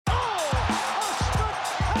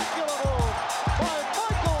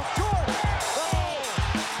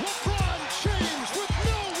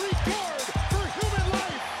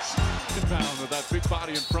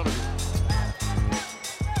everybody in front of you.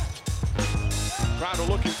 Crowder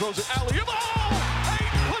looking, throws it alley-oop. Oh! He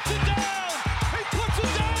puts it down! He puts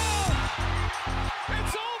it down!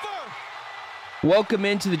 It's over! Welcome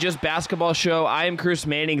into the Just Basketball Show. I am Chris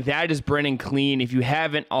Manning. That is Brennan Clean. If you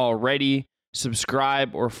haven't already,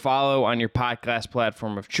 subscribe or follow on your podcast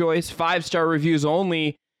platform of choice. 5-star reviews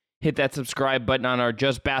only. Hit that subscribe button on our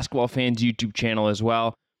Just Basketball Fans YouTube channel as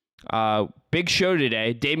well. Big show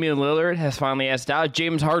today. Damian Lillard has finally asked out.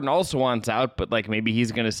 James Harden also wants out, but maybe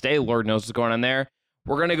he's going to stay. Lord knows what's going on there.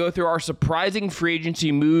 We're going to go through our surprising free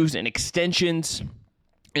agency moves and extensions,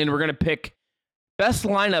 and we're going to pick best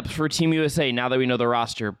lineups for Team USA now that we know the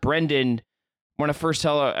roster. Brendan, I want to first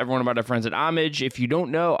tell everyone about our friends at Homage. If you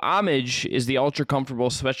don't know, Homage is the ultra-comfortable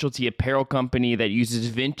specialty apparel company that uses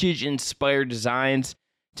vintage-inspired designs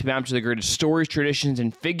to match the greatest stories, traditions,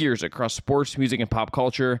 and figures across sports, music, and pop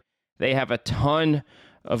culture. They have a ton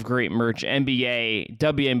of great merch: NBA,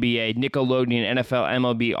 WNBA, Nickelodeon, NFL,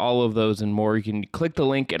 MLB, all of those and more. You can click the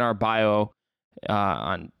link in our bio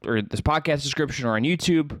or this podcast description or on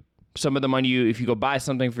YouTube. Some of the money, if you go buy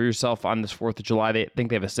something for yourself on this 4th of July, they think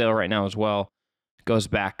they have a sale right now as well. It goes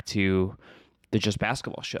back to the Just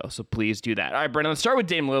Basketball Show, so please do that. All right, Brendan, let's start with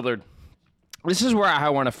Dame Lillard. This is where I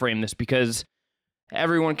want to frame this because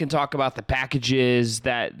everyone can talk about the packages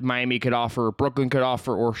that Miami could offer, Brooklyn could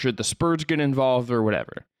offer, or should the Spurs get involved or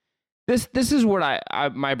whatever. This is what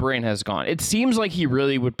my brain has gone. It seems like he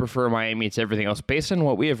really would prefer Miami to everything else. Based on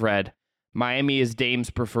what we have read, Miami is Dame's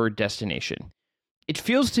preferred destination. It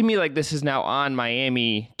feels to me like this is now on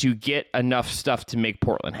Miami to get enough stuff to make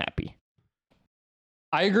Portland happy.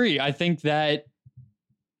 I agree. I think that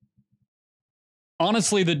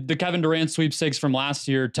honestly, the Kevin Durant sweepstakes from last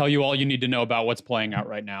year tell you all you need to know about what's playing out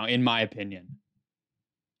right now, in my opinion.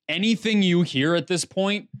 Anything you hear at this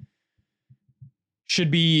point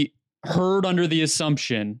should be heard under the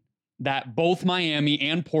assumption that both Miami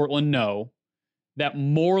and Portland know that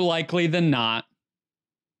more likely than not,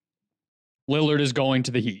 Lillard is going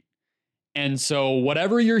to the Heat. And so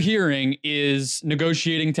whatever you're hearing is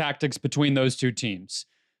negotiating tactics between those two teams.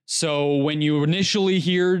 So when you initially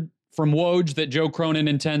hear from Woj that Joe Cronin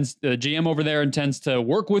intends, the GM over there intends to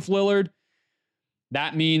work with Lillard,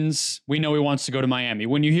 that means we know he wants to go to Miami.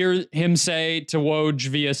 When you hear him say to Woj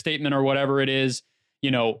via statement or whatever it is,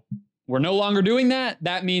 we're no longer doing that,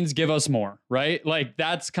 that means give us more, right?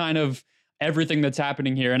 That's kind of everything that's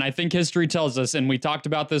happening here. And I think history tells us, and we talked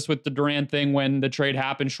about this with the Durant thing when the trade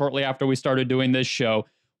happened shortly after we started doing this show,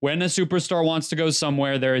 when a superstar wants to go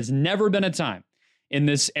somewhere, there has never been a time in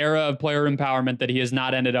this era of player empowerment that he has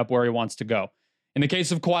not ended up where he wants to go. In the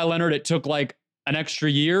case of Kawhi Leonard, it took an extra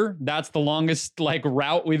year. That's the longest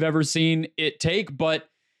route we've ever seen it take, but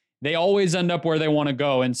they always end up where they want to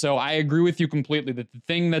go. And so I agree with you completely that the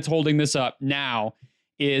thing that's holding this up now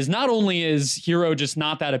is not only is Hero just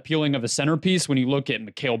not that appealing of a centerpiece when you look at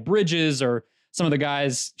Mikal Bridges or some of the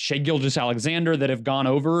guys, Shai Gilgeous-Alexander, that have gone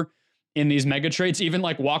over in these mega trades, even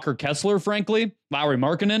Walker Kessler, frankly, Lauri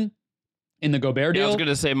Markkanen in the Gobert deal. I was going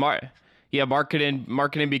to say,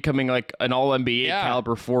 Markkanen becoming an all-NBA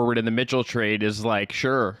caliber forward in the Mitchell trade is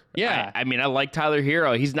sure. Yeah. I like Tyler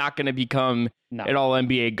Hero. He's not going to become an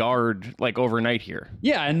all-NBA guard overnight here.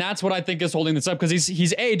 Yeah, and that's what I think is holding this up, because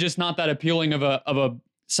he's just not that appealing of a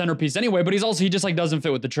centerpiece anyway, but he just doesn't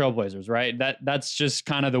fit with the Trailblazers, right? That's just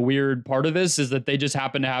kind of the weird part of this, is that they just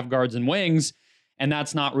happen to have guards and wings, and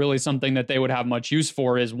that's not really something that they would have much use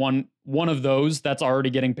for, is one of those that's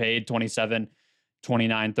already getting paid $27,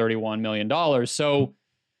 $29, $31 million. So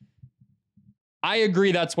I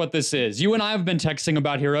agree that's what this is. You and I have been texting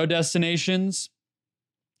about hero destinations.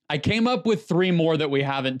 I came up with 3 more that we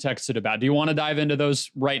haven't texted about. Do you want to dive into those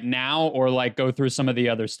right now, or go through some of the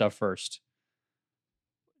other stuff first?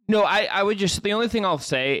 No, I would just, the only thing I'll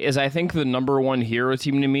say is I think the number one hero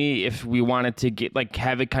team to me, if we wanted to get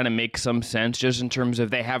have it kind of make some sense, just in terms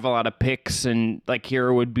of they have a lot of picks and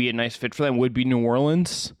hero would be a nice fit for them, would be New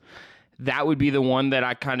Orleans. That would be the one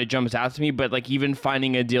that kind of jumps out to me. But even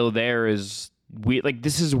finding a deal there is weird.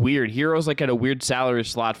 This is weird. Hero's at a weird salary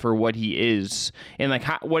slot for what he is, and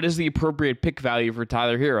what is the appropriate pick value for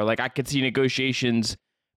Tyler Hero? I could see negotiations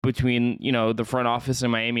between the front office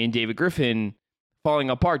in Miami and David Griffin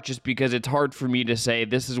falling apart, just because it's hard for me to say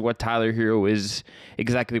this is what Tyler Hero is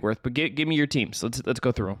exactly worth. But give me your teams. Let's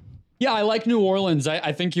go through them. Yeah, I like New Orleans.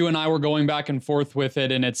 I think you and I were going back and forth with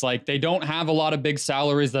it, and it's they don't have a lot of big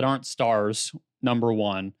salaries that aren't stars, number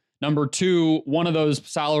one. Number two, one of those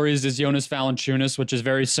salaries is Jonas Valanciunas, which is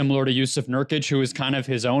very similar to Yusuf Nurkic, who is kind of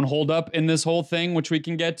his own holdup in this whole thing, which we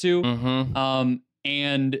can get to. Mm-hmm.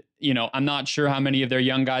 And, I'm not sure how many of their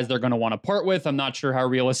young guys they're going to want to part with. I'm not sure how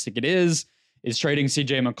realistic it is. Is trading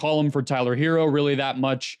CJ McCollum for Tyler Hero really that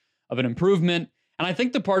much of an improvement? And I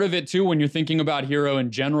think the part of it too, when you're thinking about Hero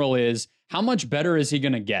in general, is how much better is he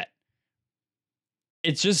going to get?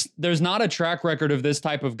 It's just, there's not a track record of this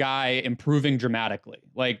type of guy improving dramatically.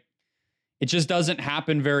 Like, it just doesn't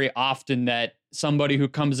happen very often that somebody who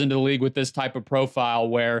comes into the league with this type of profile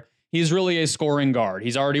where he's really a scoring guard,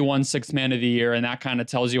 he's already won Sixth Man of the Year, and that kind of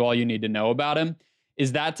tells you all you need to know about him,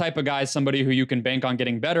 is that type of guy somebody who you can bank on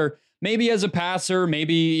getting better. Maybe as a passer,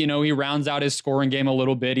 maybe, you know, he rounds out his scoring game a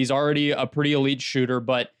little bit. He's already a pretty elite shooter,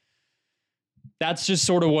 but that's just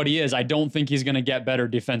sort of what he is. I don't think he's going to get better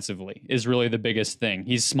defensively is really the biggest thing.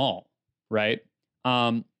 He's small, right?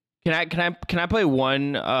 Can I play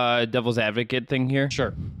one devil's advocate thing here?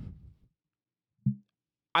 Sure.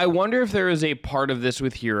 I wonder if there is a part of this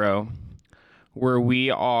with Hero where we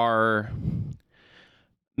are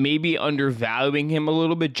maybe undervaluing him a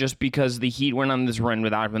little bit just because the Heat went on this run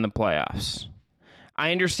without him in the playoffs.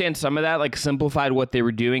 I understand some of that, like, simplified what they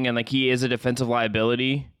were doing, and like he is a defensive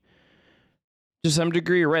liability to some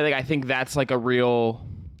degree, right? Like, I think that's like a real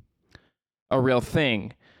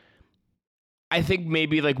thing. I think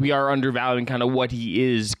maybe like we are undervaluing kind of what he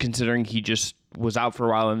is, considering he just was out for a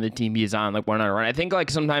while and the team he's on like went on a run. I think like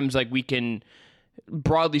sometimes like we can,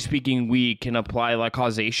 broadly speaking, we can apply like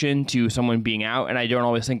causation to someone being out, and I don't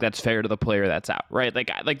always think that's fair to the player that's out, right?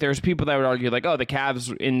 Like there's people that would argue like, oh, the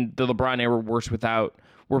Cavs in the LeBron era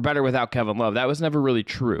were better without Kevin Love. That was never really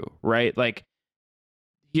true, right? Like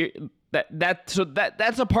here, that's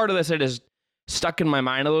a part of this that is stuck in my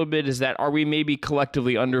mind a little bit, is that are we maybe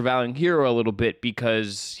collectively undervaluing Hero a little bit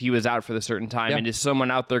because he was out for the certain time, and is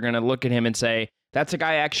someone out there going to look at him and say, that's a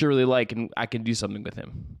guy I actually really like and I can do something with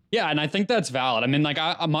him? Yeah, and I think that's valid. I mean, like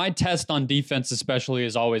my test on defense especially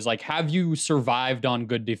is always like, have you survived on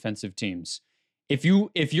good defensive teams? If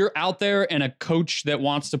you're out there and a coach that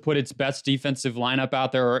wants to put its best defensive lineup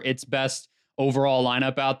out there, or its best overall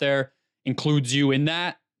lineup out there, includes you in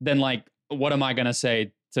that, then like, what am I going to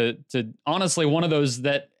say to honestly, one of those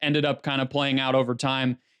that ended up kind of playing out over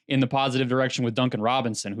time in the positive direction with Duncan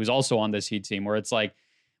Robinson, who's also on this Heat team, where it's like,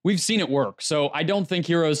 we've seen it work. So I don't think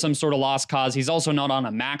Hero is some sort of lost cause. He's also not on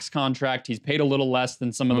a max contract. He's paid a little less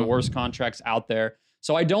than some of the worst contracts out there.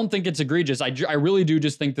 So I don't think it's egregious. I really do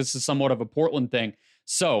just think this is somewhat of a Portland thing.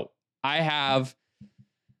 So I have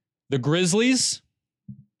the Grizzlies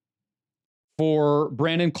for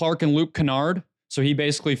Brandon Clark and Luke Kennard. So he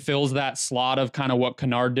basically fills that slot of kind of what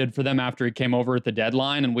Kennard did for them after he came over at the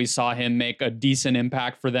deadline, and we saw him make a decent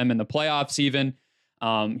impact for them in the playoffs even.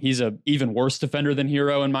 He's a even worse defender than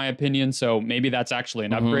Hero, in my opinion, so maybe that's actually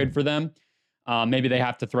an upgrade for them. Maybe they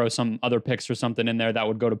have to throw some other picks or something in there that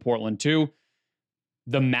would go to Portland too.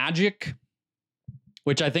 The Magic,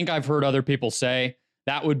 which I think I've heard other people say,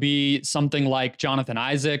 that would be something like Jonathan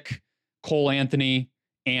Isaac, Cole Anthony,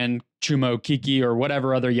 and Chumo Kiki, or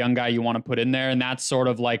whatever other young guy you want to put in there. And that's sort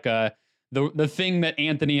of like the thing that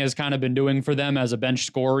Anthony has kind of been doing for them as a bench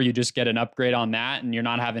scorer. You just get an upgrade on that, and you're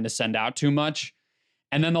not having to send out too much.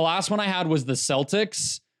 And then the last one I had was the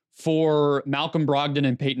Celtics for Malcolm Brogdon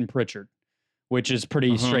and Peyton Pritchard, which is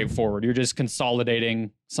pretty straightforward. You're just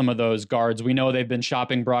consolidating some of those guards. We know they've been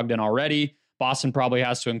shopping Brogdon already. Boston probably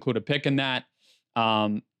has to include a pick in that.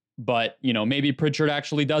 But, you know, maybe Pritchard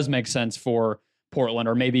actually does make sense for Portland,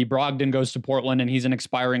 or maybe Brogdon goes to Portland and he's an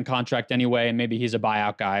expiring contract anyway, and maybe he's a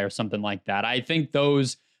buyout guy or something like that. I think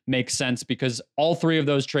those make sense because all three of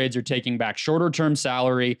those trades are taking back shorter term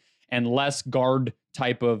salary and less guard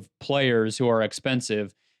type of players who are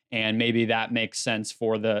expensive. And maybe that makes sense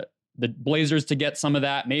for the Blazers to get some of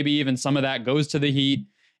that. Maybe even some of that goes to the Heat,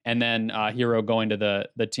 and then Hero going to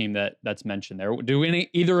the team that's mentioned there. Do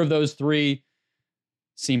either of those three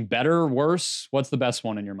seem better or worse? What's the best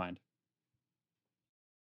one in your mind?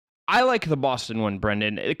 I like the Boston one,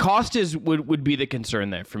 Brendan. The cost would be the concern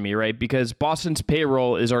there for me, right? Because Boston's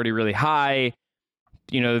payroll is already really high.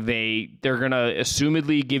 You know, they're gonna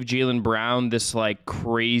assumedly give Jaylen Brown this like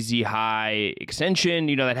crazy high extension.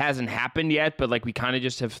 You know, that hasn't happened yet, but like we kind of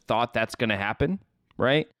just have thought that's gonna happen,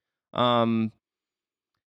 right? You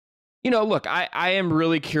know, look, I am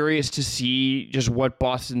really curious to see just what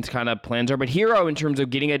Boston's kind of plans are. But Hero, in terms of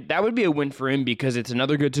getting it, that would be a win for him because it's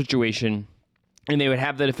another good situation, and they would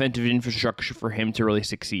have the defensive infrastructure for him to really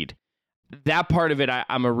succeed. That part of it,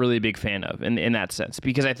 I'm a really big fan of in that sense,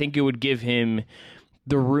 because I think it would give him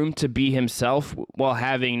the room to be himself while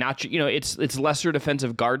having not, you know, it's lesser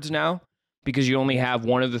defensive guards now because you only have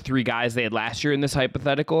one of the three guys they had last year in this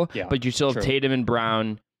hypothetical, but you still have Tatum and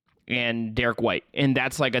Brown and Derek White. And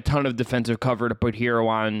that's like a ton of defensive cover to put Hero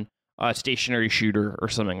on a stationary shooter or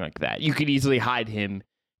something like that. You could easily hide him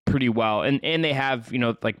pretty well. And they have,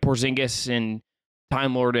 like Porzingis and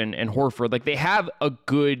Time Lord and Horford. Like, they have a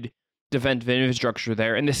good defensive infrastructure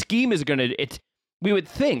there. And the scheme is we would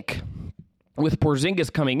think with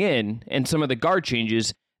Porzingis coming in and some of the guard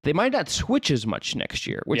changes, they might not switch as much next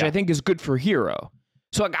year, which I think is good for Hero.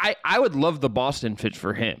 So like, I would love the Boston fit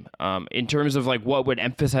for him in terms of like what would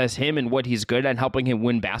emphasize him and what he's good at, helping him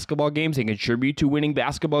win basketball games and contribute to winning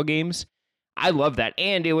basketball games. I love that.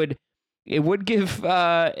 And it would give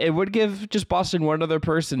just Boston one other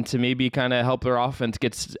person to maybe kind of help their offense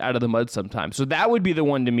get out of the mud sometimes. So that would be the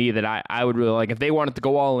one to me that I would really like if they wanted to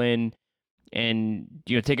go all in and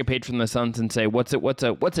take a page from the Suns and say what's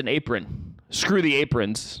an apron? Screw the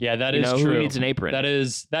aprons. Yeah, that is true. Who needs an apron? That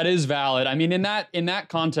is valid. I mean, in that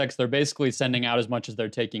context, they're basically sending out as much as they're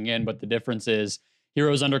taking in, but the difference is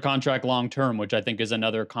Hero's under contract long term, which I think is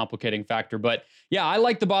another complicating factor. But yeah, I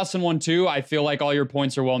like the Boston one too. I feel like all your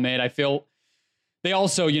points are well made. I feel they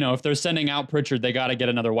also, if they're sending out Pritchard, they got to get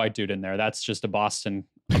another white dude in there. That's just a Boston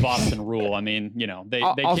rule. I mean, they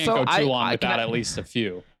can't go too long without at least a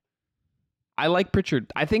few. I like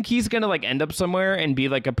Pritchard. I think he's going to like end up somewhere and be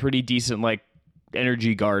like a pretty decent like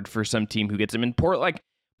energy guard for some team who gets him in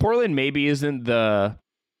Portland maybe isn't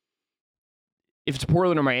if it's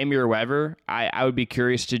Portland or Miami or wherever, I would be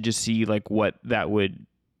curious to just see like how that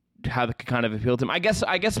could kind of appeal to him. I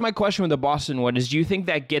guess my question with the Boston one is, do you think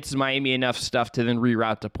that gets Miami enough stuff to then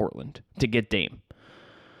reroute to Portland to get Dame?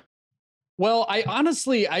 Well,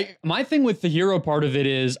 my thing with the Hero part of it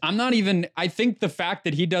is I think the fact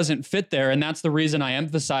that he doesn't fit there, and that's the reason I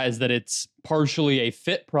emphasize that it's partially a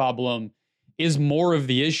fit problem, is more of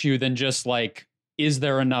the issue than just like, is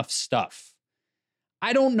there enough stuff?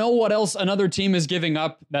 I don't know what else another team is giving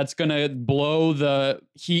up that's going to blow the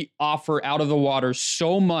Heat offer out of the water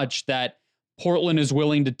so much that Portland is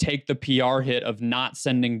willing to take the PR hit of not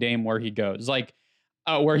sending Dame where he goes. Like,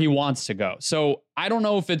 where he wants to go. So I don't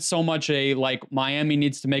know if it's so much a like Miami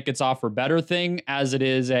needs to make its offer better thing as it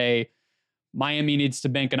is a Miami needs to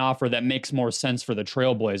make an offer that makes more sense for the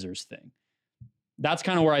Trailblazers thing. That's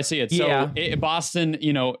kind of where I see it. So Boston,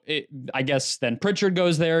 I guess then Pritchard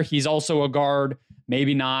goes there. He's also a guard.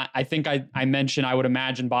 Maybe not. I think I mentioned I would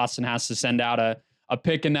imagine Boston has to send out a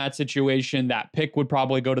pick in that situation. That pick would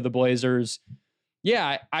probably go to the Blazers.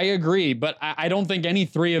 Yeah, I agree. But I don't think any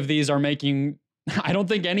three of these are making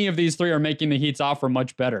the Heat's offer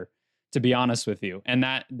much better, to be honest with you. And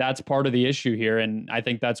that's part of the issue here. And I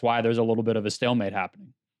think that's why there's a little bit of a stalemate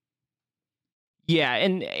happening. Yeah.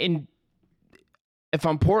 And if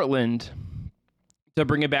I'm Portland, to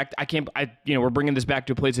bring it back, we're bringing this back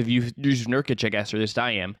to a place of Yusuf Nurkic, I guess, or this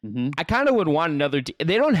I am. Mm-hmm. I kind of would want another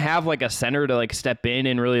they don't have like a center to like step in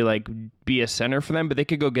and really like be a center for them, but they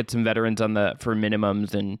could go get some veterans for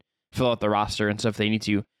minimums and fill out the roster and stuff if they need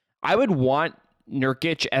to. I would want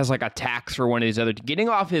Nurkic as like a tax for one of these other. Getting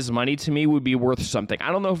off his money to me would be worth something.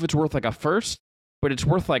 I don't know if it's worth like a first, but it's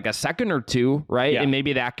worth like a second or two, right? Yeah. And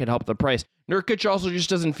maybe that could help the price. Nurkic also just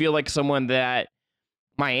doesn't feel like someone that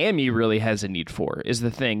Miami really has a need for, is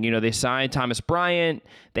the thing. They signed Thomas Bryant.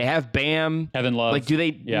 They have Bam. Kevin Love. Like, do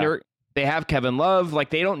they? Yeah. They have Kevin Love. Like,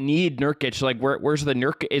 they don't need Nurkic. Like, where's the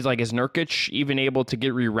Nurkic? Is Nurkic even able to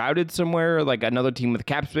get rerouted somewhere? Like another team with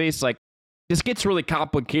cap space? Like, this gets really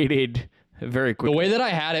complicated very quickly. The way that I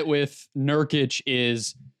had it with Nurkic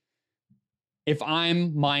is, if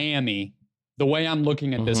I'm Miami, the way I'm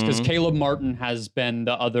looking at this, because Caleb Martin has been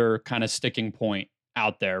the other kind of sticking point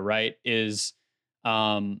out there, right? Is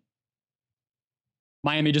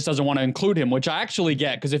Miami just doesn't want to include him, which I actually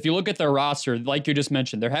get, because if you look at their roster, like you just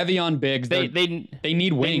mentioned, they're heavy on bigs. They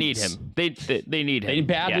need wings. They need him. They need him. They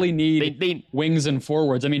badly need wings and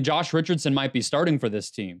forwards. I mean, Josh Richardson might be starting for this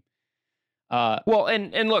team. Well,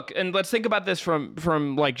 and look, and let's think about this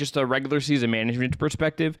from like just a regular season management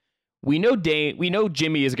perspective. We know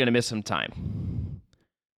Jimmy is going to miss some time.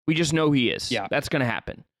 We just know he is. Yeah, that's going to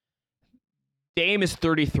happen. Dame is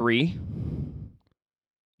 33.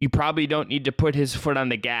 You probably don't need to put his foot on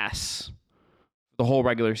the gas the whole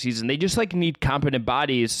regular season. They just like need competent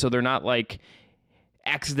bodies so they're not like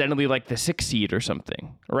accidentally like the 6th seed or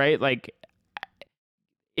something, right? Like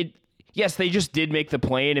yes, they just did make the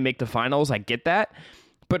play-in and make the finals. I get that.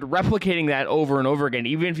 But replicating that over and over again,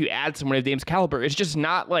 even if you add someone of Dame's caliber, it's just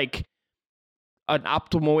not like an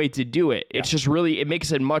optimal way to do it. It's just really, it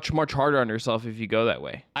makes it much, much harder on yourself if you go that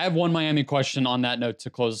way. I have one Miami question on that note to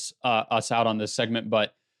close us out on this segment,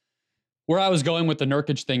 but where I was going with the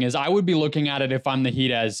Nurkic thing is I would be looking at it if I'm the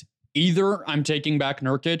Heat as either I'm taking back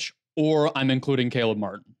Nurkic or I'm including Caleb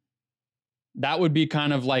Martin. That would be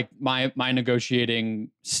kind of like my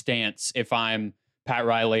negotiating stance if I'm Pat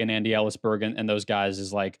Riley and Andy Ellisberg and those guys,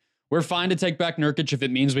 is like, We're fine to take back Nurkic if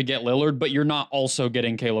it means we get Lillard, but you're not also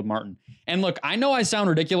getting Caleb Martin. And look, I know I sound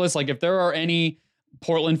ridiculous. Like if there are any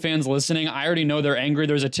Portland fans listening, I already know they're angry.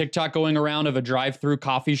 There's a TikTok going around of a drive-through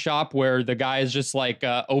coffee shop where the guy is just like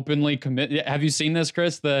openly commit. Have you seen this,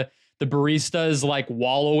 Chris? The barista is like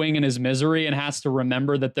wallowing in his misery and has to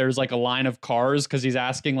remember that there's like a line of cars because he's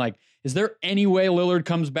asking like, is there any way Lillard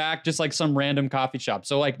comes back? Just like some random coffee shop.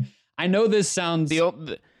 So like, I know this sounds...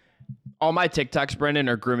 All my TikToks, Brendan,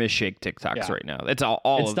 are Grimace Shake TikToks right now. It's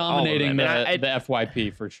it's dominating the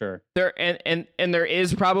FYP for sure. There and there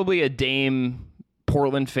is probably a Dame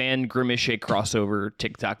Portland fan Grimace Shake crossover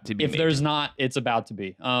TikTok to be made. If there's not, it's about to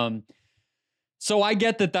be. So I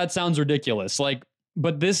get that sounds ridiculous. Like,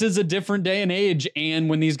 but this is a different day and age, and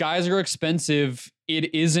when these guys are expensive,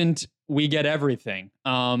 it isn't we get everything.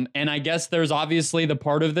 And I guess there's obviously the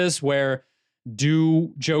part of this where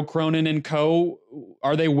do Joe Cronin and co,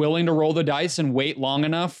 are they willing to roll the dice and wait long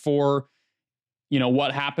enough for,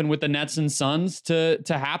 what happened with the Nets and Suns to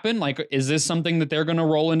happen? Like, is this something that they're going to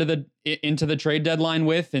roll into the trade deadline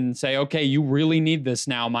with and say, okay, you really need this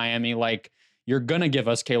now, Miami. Like, you're going to give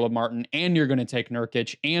us Caleb Martin and you're going to take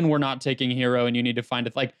Nurkic and we're not taking Hero and you need to find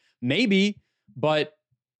it. Like, maybe, but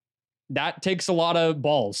that takes a lot of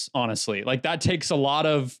balls, honestly. Like, that takes a lot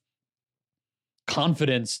of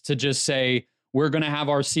confidence to just say, we're going to have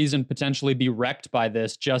our season potentially be wrecked by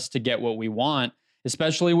this just to get what we want,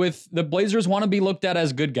 especially with the Blazers want to be looked at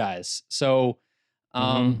as good guys. So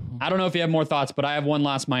I don't know if you have more thoughts, but I have one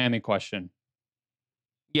last Miami question.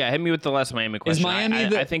 Yeah, hit me with the last Miami question. Is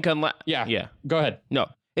Miami I think unless... Yeah. Go ahead. No,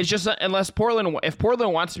 it's just unless Portland... If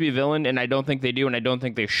Portland wants to be a villain, and I don't think they do, and I don't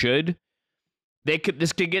think they should...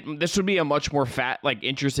 This would be a much more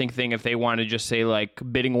interesting thing if they want to just say like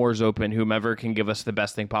bidding wars open, whomever can give us the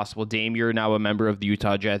best thing possible. Dame, you're now a member of the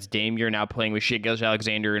Utah Jazz. Dame, you're now playing with Shai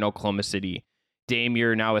Gilgeous-Alexander in Oklahoma City. Dame,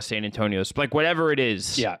 you're now a San Antonio. Like whatever it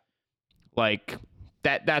is. Yeah. Like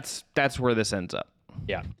that's where this ends up.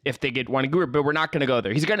 Yeah. If they want to group, but we're not going to go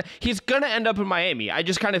there. He's gonna end up in Miami. I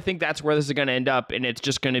just kind of think that's where this is going to end up, and it's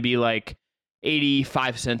just going to be like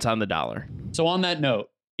 85 cents on the dollar. So on that note,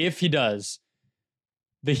 if he does.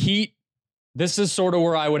 The Heat, this is sort of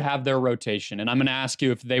where I would have their rotation. And I'm going to ask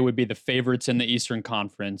you if they would be the favorites in the Eastern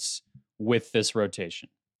Conference with this rotation.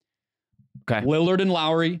 Okay. Lillard and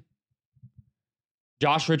Lowry,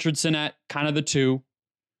 Josh Richardson at kind of the 2,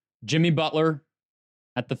 Jimmy Butler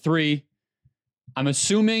at the 3. I'm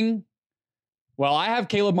assuming, well, I have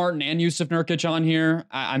Caleb Martin and Yusuf Nurkic on here.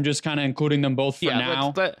 I'm just kind of including them both for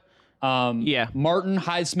now. Martin,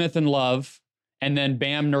 Highsmith, and Love, and then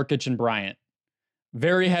Bam, Nurkic, and Bryant.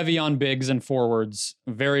 Very heavy on bigs and forwards,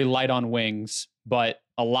 very light on wings, but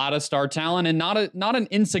a lot of star talent and not an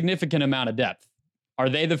insignificant amount of depth. Are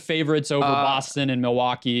they the favorites over Boston and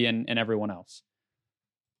Milwaukee and everyone else?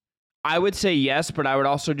 I would say yes, but I would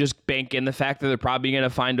also just bank in the fact that they're probably going to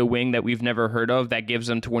find a wing that we've never heard of that gives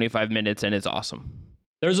them 25 minutes and is awesome.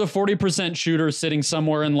 There's a 40% shooter sitting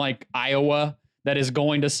somewhere in like Iowa that is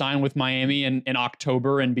going to sign with Miami in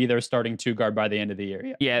October and be their starting 2 guard by the end of the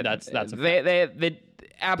year. Yeah, that's they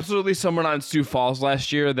absolutely someone on Sioux Falls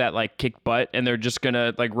last year that like kicked butt, and they're just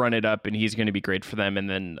gonna like run it up, and he's gonna be great for them. And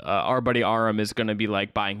then our buddy Aram is gonna be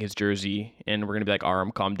like buying his jersey, and we're gonna be like,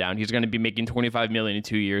 Aram, calm down. He's gonna be making $25 million in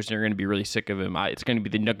 2 years, and you're gonna be really sick of him. It's gonna be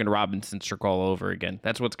the Duncan Robinson circle all over again.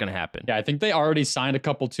 That's what's gonna happen. Yeah, I think they already signed a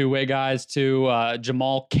couple two-way guys to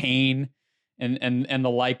Jamal Cain. And the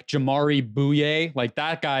like Jamari Bouye, like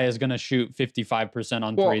that guy is going to shoot 55%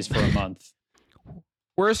 on threes for a month.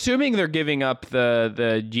 We're assuming they're giving up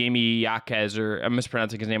the Jamie Yaquez, or I'm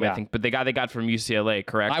mispronouncing his name, I think, but the guy they got from UCLA,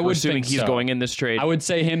 correct? We're assuming he's going in this trade. I would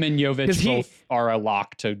say him and Jovic both are a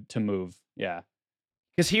lock to move. Yeah.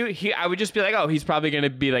 Because I would just be like, oh, he's probably going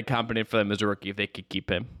to be like competent for them as a rookie if they could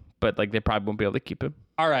keep him. But like they probably won't be able to keep him.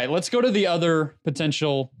 All right, let's go to the other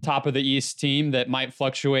potential top of the East team that might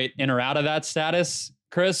fluctuate in or out of that status,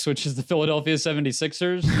 Chris, which is the Philadelphia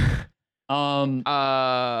 76ers.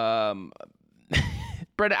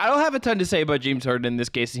 Brett, I don't have a ton to say about James Harden in this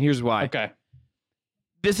case, and here's why. Okay.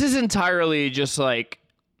 This is entirely just like,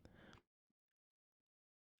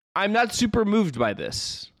 I'm not super moved by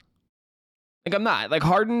this. Like, I'm not. Like,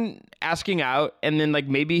 Harden asking out, and then like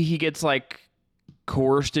maybe he gets like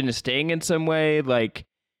coerced into staying in some way. Like,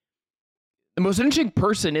 the most interesting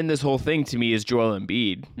person in this whole thing to me is Joel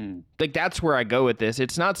Embiid. Like, that's where I go with this.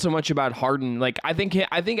 It's not so much about Harden. Like, I think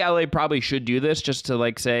LA probably should do this just to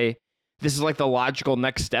like say this is like the logical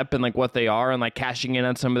next step in like what they are, and like cashing in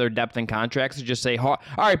on some of their depth and contracts to just say, all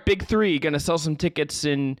right, big 3, gonna sell some tickets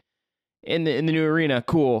in the new arena.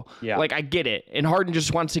 Cool. Yeah. Like, I get it. And Harden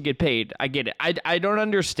just wants to get paid. I get it. I don't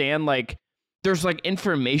understand like there's like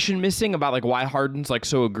information missing about like why Harden's like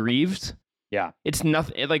so aggrieved. Yeah. It's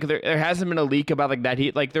nothing like there hasn't been a leak about like that.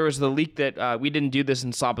 There was the leak that we didn't do this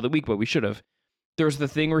in Slop of the Week, but we should have. There was the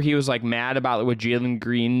thing where he was like mad about what Jalen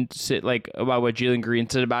Green said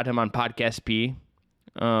about him on Podcast P.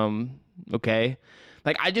 Okay.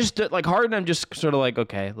 Like I just like Harden, I'm just sort of like,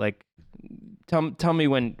 okay, like tell me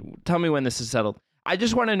when this is settled. I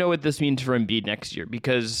just want to know what this means for Embiid next year,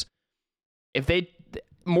 because if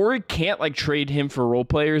Morey can't like trade him for role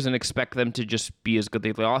players and expect them to just be as good.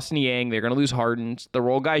 They lost Niang. They're going to lose Harden. The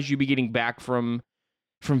role guys you'd be getting back from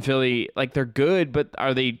Philly, like they're good, but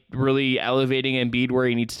are they really elevating Embiid where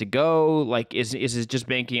he needs to go? Like, is it just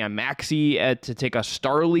banking on Maxey to take a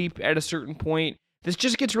star leap at a certain point? This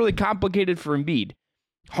just gets really complicated for Embiid.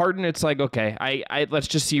 Harden, it's like, okay, I let's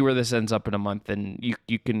just see where this ends up in a month, and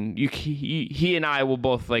he and I will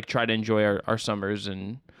both like try to enjoy our summers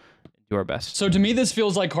and do our best. So to me, this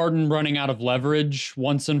feels like Harden running out of leverage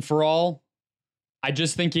once and for all. I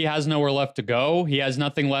just think he has nowhere left to go. He has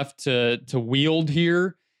nothing left to wield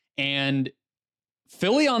here. And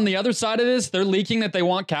Philly on the other side of this, they're leaking that they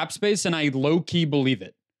want cap space, and I low-key believe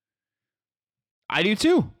it. I do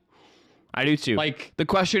too. Like, the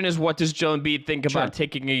question is, what does Joel Embiid think about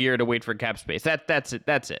taking a year to wait for cap space? That's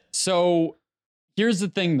it. So here's the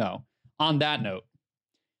thing, though. On that note,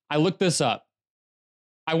 I looked this up.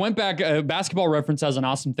 I went back. Basketball Reference has an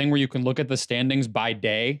awesome thing where you can look at the standings by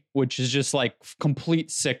day, which is just like complete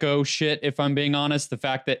sicko shit, if I'm being honest. The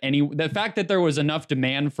fact that there was enough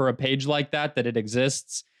demand for a page like that it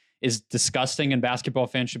exists is disgusting, and basketball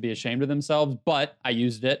fans should be ashamed of themselves. But I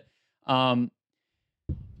used it.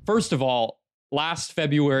 First of all, last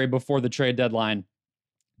February before the trade deadline,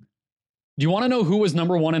 do you want to know who was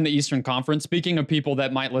number one in the Eastern Conference? Speaking of people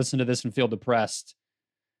that might listen to this and feel depressed,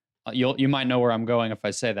 you might know where I'm going if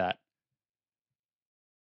I say that.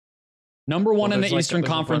 Number one in the Eastern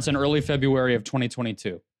Conference in early February of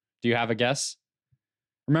 2022. Do you have a guess?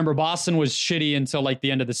 Remember, Boston was shitty until like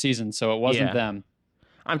the end of the season, so it wasn't them.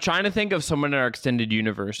 I'm trying to think of someone in our extended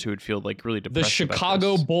universe who would feel like really depressed. The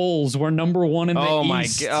Chicago Bulls were number one in the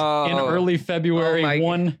East in early February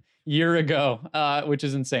 1 year ago, which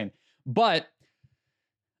is insane. But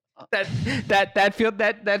that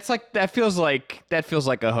feels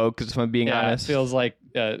like a hoax, if I'm being honest. It feels like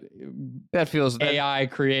AI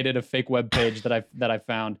created a fake web page that I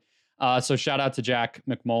found. So shout out to Jack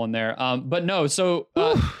McMullen there. But no, so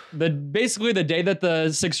basically the day that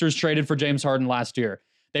the Sixers traded for James Harden last year,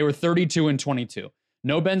 they were 32-22.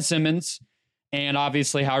 No Ben Simmons, and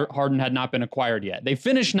obviously Harden had not been acquired yet. They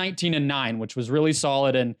finished 19-9, which was really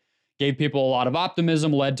solid and gave people a lot of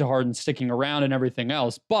optimism, led to Harden sticking around and everything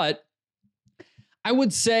else. But I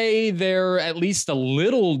would say they're at least a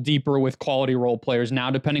little deeper with quality role players now,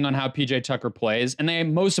 depending on how PJ Tucker plays. And they,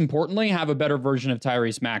 most importantly, have a better version of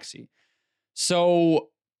Tyrese Maxey.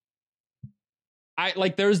 So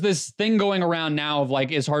there's this thing going around now of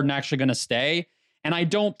like, is Harden actually going to stay? And I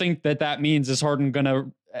don't think that means is Harden going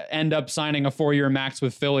to end up signing a 4-year max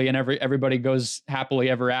with Philly and everybody goes happily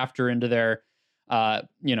ever after into their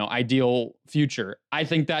ideal future. I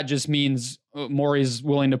think that just means Morey's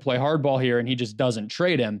willing to play hardball here and he just doesn't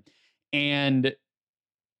trade him. And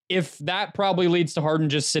if that probably leads to Harden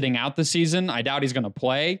just sitting out the season, I doubt he's going to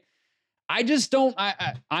play. I'm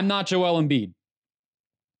not Joel Embiid.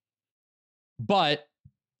 But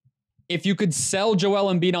if you could sell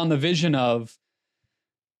Joel Embiid on the vision of,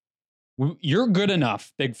 you're good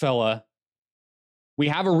enough, big fella. We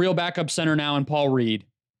have a real backup center now in Paul Reed.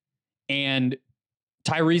 And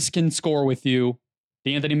Tyrese can score with you.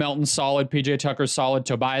 DeAnthony Melton's solid. PJ Tucker's solid.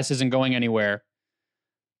 Tobias isn't going anywhere.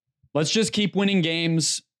 Let's just keep winning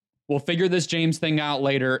games. We'll figure this James thing out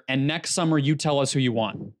later. And next summer, you tell us who you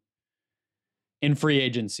want in free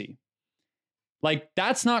agency. Like,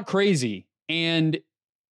 that's not crazy. And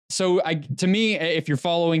so to me, if you're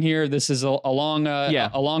following here, this is a long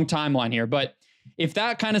timeline here. But if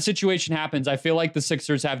that kind of situation happens, I feel like the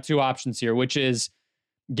Sixers have two options here, which is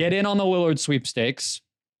get in on the Lillard sweepstakes,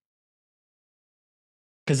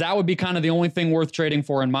 because that would be kind of the only thing worth trading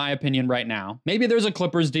for, in my opinion, right now. Maybe there's a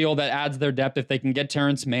Clippers deal that adds their depth if they can get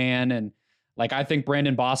Terrence Mann. And like, I think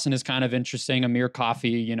Brandon Boston is kind of interesting. Amir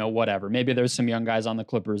Coffey, whatever. Maybe there's some young guys on the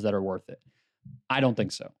Clippers that are worth it. I don't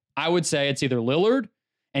think so. I would say it's either Lillard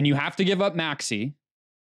and you have to give up Maxey,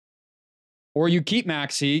 or you keep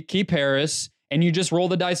Maxey, keep Harris, and you just roll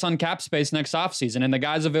the dice on cap space next offseason. And the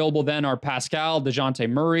guys available then are Pascal, DeJounte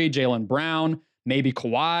Murray, Jaylen Brown, maybe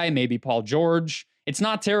Kawhi, maybe Paul George. It's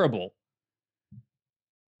not terrible.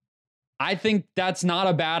 I think that's not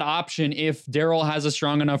a bad option if Daryl has a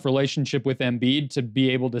strong enough relationship with Embiid to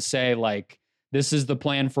be able to say, like, this is the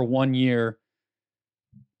plan for 1 year.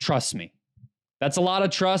 Trust me. That's a lot of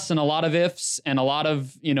trust and a lot of ifs and a lot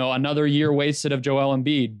of, another year wasted of Joel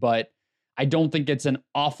Embiid, but I don't think it's an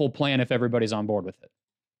awful plan if everybody's on board with it.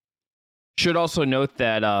 Should also note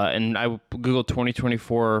that, and I Googled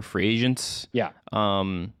 2024 free agents. Yeah.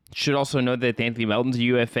 Should also note that Anthony Melton's a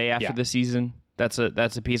UFA after the season. That's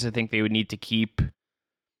a piece I think they would need to keep.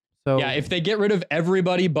 So yeah, if they get rid of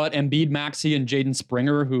everybody but Embiid, Maxey, and Jaden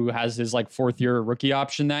Springer, who has his fourth year rookie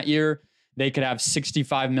option that year, they could have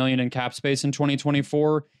 $65 million in cap space in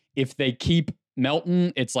 2024. If they keep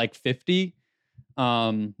Melton, it's 50,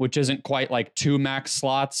 which isn't quite 2 max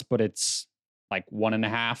slots, but it's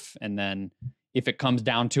 1.5. And then if it comes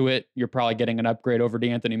down to it, you're probably getting an upgrade over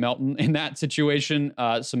DeAnthony Melton in that situation.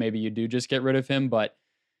 So maybe you do just get rid of him. But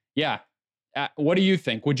yeah, what do you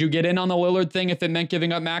think? Would you get in on the Lillard thing if it meant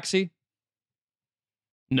giving up Maxey?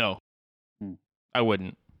 No, I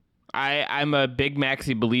wouldn't. I'm a big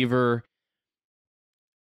Maxey believer.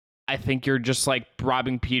 I think you're just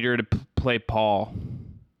robbing Peter to pay Paul,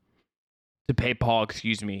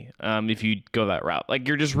 excuse me, if you go that route.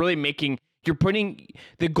 You're just really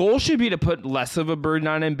the goal should be to put less of a burden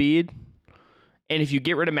on Embiid. And if you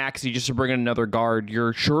get rid of Maxey just to bring in another guard,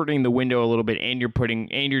 you're shortening the window a little bit and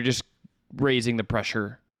you're just raising the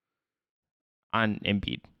pressure on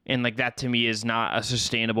Embiid. And that to me is not a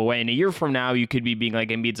sustainable way. And a year from now, you could be being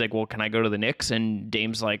Embiid's well, can I go to the Knicks? And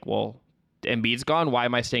Dame's well, Embiid's gone. Why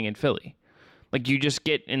am I staying in Philly? You just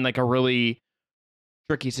get in a really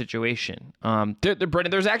tricky situation. Brendan,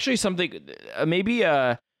 there's actually something, maybe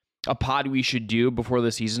a pod we should do before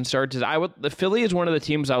the season starts. The Philly is one of the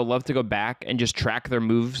teams I would love to go back and just track their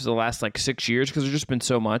moves the last 6 years, because there's just been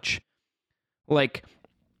so much.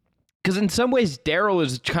 Because in some ways, Daryl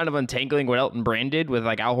is kind of untangling what Elton Brand did with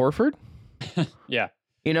Al Horford. Yeah.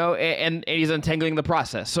 And he's untangling the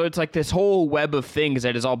process. So it's this whole web of things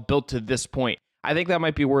that is all built to this point. I think that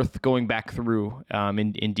might be worth going back through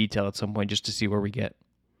in detail at some point just to see where we get.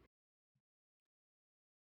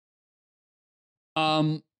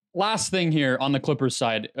 Last thing here on the Clippers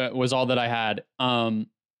side was all that I had. I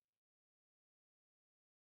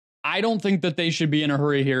don't think that they should be in a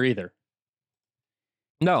hurry here either.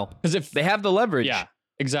 No, because if they have the leverage. Yeah,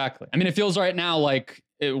 exactly. I mean, it feels right now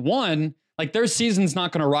their season's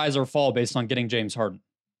not going to rise or fall based on getting James Harden,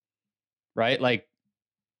 right?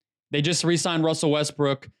 They just re-signed Russell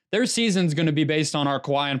Westbrook. Their season's going to be based on our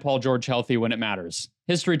Kawhi and Paul George healthy when it matters.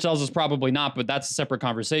 History tells us probably not, but that's a separate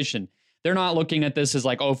conversation. They're not looking at this as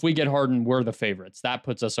if we get Harden, we're the favorites. That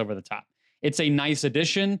puts us over the top. It's a nice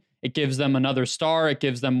addition. It gives them another star. It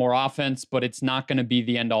gives them more offense, but it's not going to be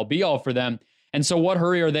the end-all be-all for them. And so what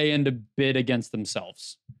hurry are they in to bid against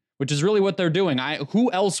themselves? Which is really what they're doing. Who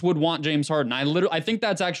else would want James Harden? I think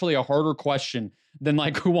that's actually a harder question than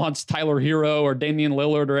who wants Tyler Hero or Damian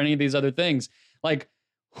Lillard or any of these other things.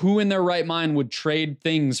 Who in their right mind would trade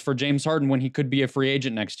things for James Harden when he could be a free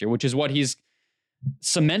agent next year, which is what he's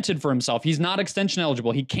cemented for himself. He's not extension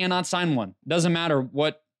eligible. He cannot sign one. Doesn't matter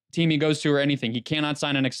what team he goes to or anything. He cannot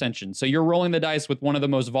sign an extension. So you're rolling the dice with one of the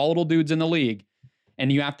most volatile dudes in the league,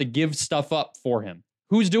 and you have to give stuff up for him.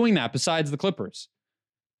 Who's doing that besides the Clippers?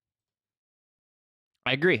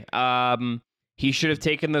 I agree. He should have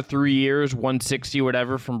taken the 3 years, 160,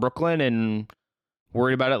 whatever from Brooklyn and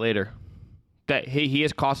worried about it later. That he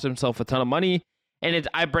has cost himself a ton of money. And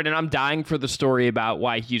Brendan, I'm dying for the story about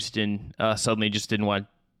why Houston suddenly just didn't want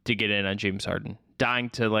to get in on James Harden. Dying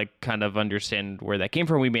to kind of understand where that came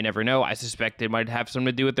from. We may never know. I suspect it might have something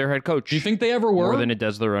to do with their head coach. Do you think they ever were? More than it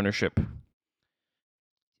does their ownership.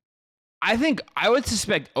 I would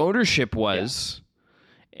suspect ownership was,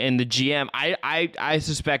 and the GM. I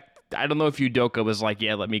suspect. I don't know if Udoka was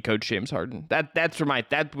yeah, let me coach James Harden. That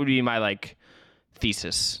would be my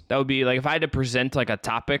thesis. That would be if I had to present a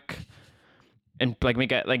topic and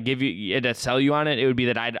give you to sell you on it. It would be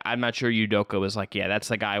that I'm not sure Udoka was yeah, that's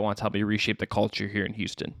the guy I want to help me reshape the culture here in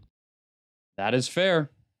Houston. That is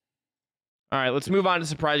fair. All right, let's move on to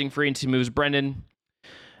surprising free agency moves. Brendan,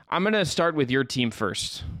 I'm going to start with your team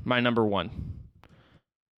first, my number one.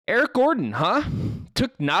 Eric Gordon, huh?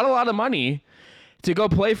 Took not a lot of money to go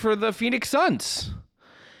play for the Phoenix Suns.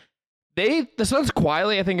 The Suns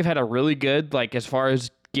quietly, I think, have had a really good, as far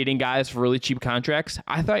as getting guys for really cheap contracts.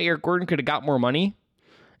 I thought Eric Gordon could have got more money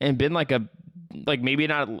and been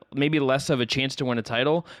maybe less of a chance to win a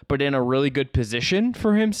title, but in a really good position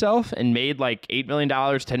for himself and made $8 million,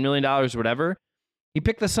 $10 million, whatever. He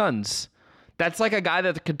picked the Suns. That's a guy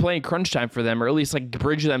that could play in crunch time for them, or at least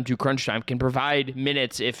bridge them to crunch time, can provide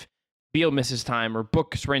minutes if Beal misses time or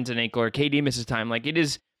Book sprains an ankle or KD misses time.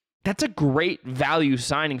 That's a great value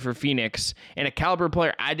signing for Phoenix and a caliber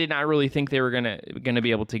player I did not really think they were gonna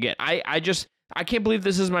be able to get. I can't believe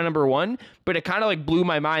this is my number one, but it kind of like blew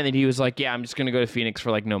my mind that he was like, yeah, I'm just going to go to Phoenix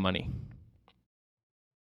for like no money.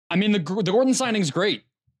 I mean, the Gordon signing's great.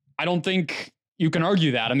 I don't think you can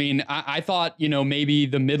argue that. I mean, I thought, maybe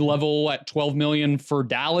the mid-level at $12 million for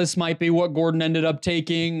Dallas might be what Gordon ended up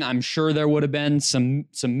taking. I'm sure there would have been some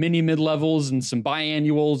mini mid-levels and some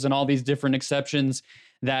biannuals and all these different exceptions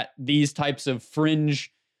that these types of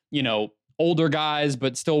fringe, older guys,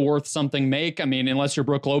 but still worth something make. I mean, unless you're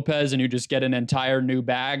Brooke Lopez and you just get an entire new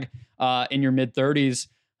bag in your mid-30s.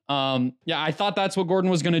 I thought that's what Gordon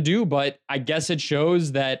was going to do, but I guess it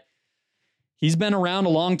shows that he's been around a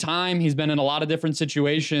long time. He's been in a lot of different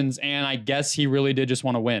situations, and I guess he really did just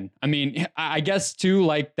want to win. I mean, I guess too,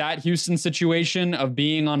 like that Houston situation of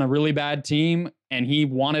being on a really bad team and he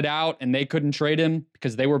wanted out and they couldn't trade him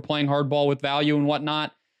because they were playing hardball with value and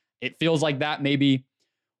whatnot. It feels like that maybe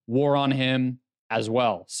wore on him as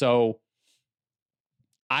well. So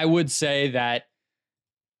I would say that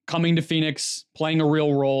coming to Phoenix, playing a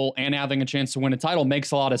real role and having a chance to win a title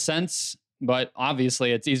makes a lot of sense. But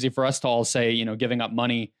obviously it's easy for us to all say, giving up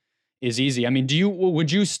money is easy. I mean,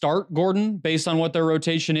 would you start Gordon based on what their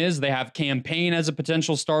rotation is? They have Campaign as a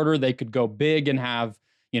potential starter. They could go big and have,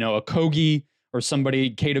 a Kogi or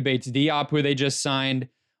somebody, Keita Bates-Diop, who they just signed,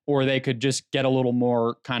 or they could just get a little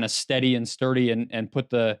more kind of steady and sturdy and put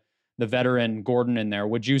the veteran Gordon in there.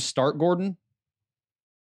 Would you start Gordon?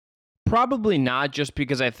 Probably not, just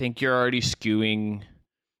because I think you're already skewing.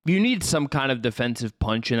 You need some kind of defensive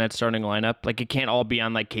punch in that starting lineup. Like, it can't all be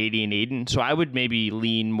on like Katie and Aiden. So I would maybe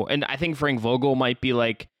lean more. And I think Frank Vogel might be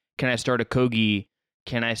like, can I start a Kogi?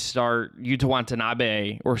 Can I start Yuta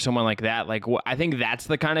Watanabe or someone like that? Like, I think that's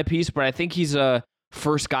the kind of piece, but I think he's a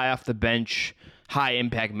first guy off the bench, high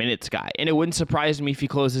impact minutes guy. And it wouldn't surprise me if he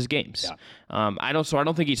closes games. Yeah. I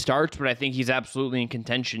don't think he starts, but I think he's absolutely in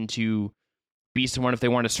contention to be someone if they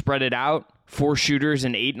want to spread it out, 4 shooters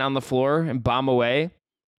and Aiden on the floor and bomb away.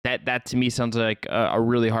 That to me sounds like a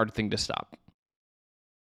really hard thing to stop.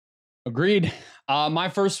 Agreed. My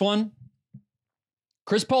first one,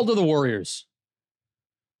 Chris Paul to the Warriors.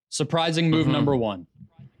 Surprising move number one.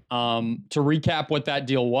 To recap what that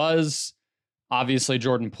deal was, obviously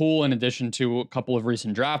Jordan Poole, in addition to a couple of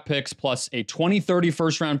recent draft picks, plus a 2030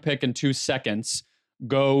 first round pick and 2 seconds,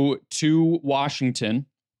 go to Washington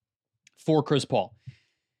for Chris Paul.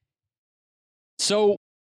 So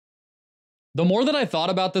the more that I thought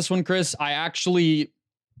about this one, Chris, the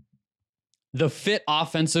fit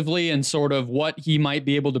offensively and sort of what he might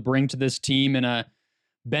be able to bring to this team in a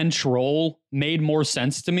bench role made more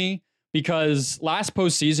sense to me, because last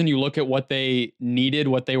postseason, you look at what they needed,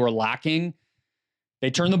 what they were lacking.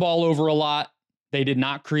 They turned the ball over a lot. They did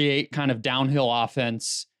not create kind of downhill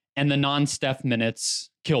offense, and the non-Steph minutes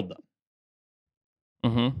killed them.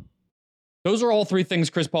 Mm-hmm. Those are all 3 things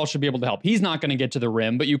Chris Paul should be able to help. He's not going to get to the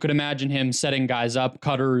rim, but you could imagine him setting guys up,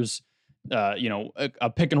 cutters, a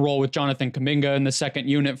pick and roll with Jonathan Kuminga in the second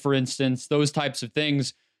unit, for instance. Those types of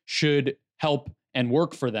things should help and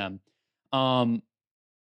work for them. But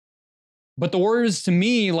the Warriors, to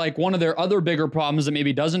me, like one of their other bigger problems that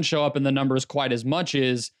maybe doesn't show up in the numbers quite as much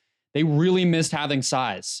is they really missed having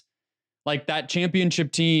size. Like that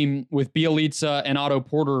championship team with Bielitsa and Otto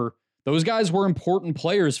Porter, those guys were important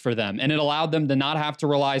players for them, and it allowed them to not have to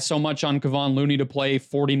rely so much on Kevon Looney to play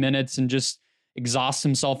 40 minutes and just exhaust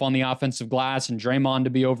himself on the offensive glass, and Draymond to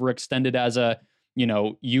be overextended as a,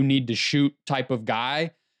 you need to shoot type of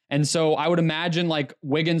guy. And so I would imagine like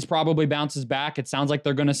Wiggins probably bounces back. It sounds like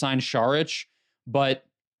they're going to sign Šarić, but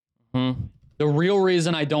the real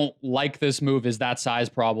reason I don't like this move is that size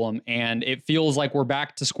problem. And it feels like we're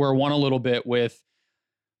back to square one a little bit with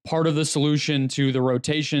part of the solution to the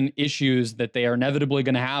rotation issues that they are inevitably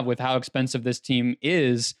going to have with how expensive this team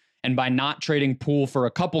is. And by not trading Poole for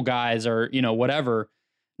a couple guys or, whatever,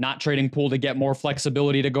 not trading Poole to get more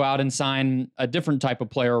flexibility to go out and sign a different type of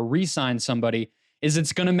player or re-sign somebody, is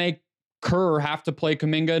it's going to make Kerr have to play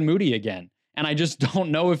Kuminga and Moody again. And I just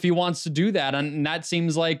don't know if he wants to do that. And that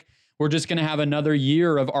seems like we're just going to have another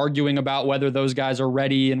year of arguing about whether those guys are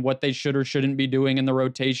ready and what they should or shouldn't be doing in the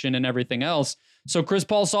rotation and everything else. So Chris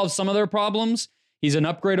Paul solves some of their problems. He's an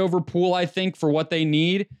upgrade over Poole, I think, for what they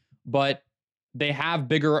need, but they have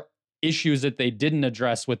bigger issues that they didn't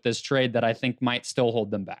address with this trade that I think might still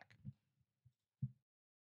hold them back.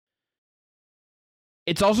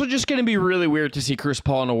 It's also just going to be really weird to see Chris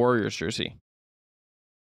Paul in a Warriors jersey.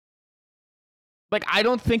 Like, I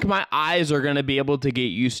don't think my eyes are going to be able to get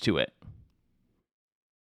used to it.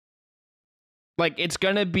 Like, it's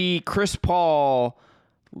going to be Chris Paul.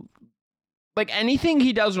 Like, anything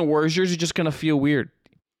he does in a Warriors jersey is just going to feel weird.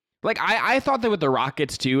 Like I thought that with the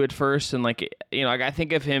Rockets too at first, and like like I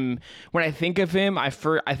think of him when I think of him, I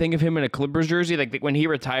think of him in a Clippers jersey. Like when he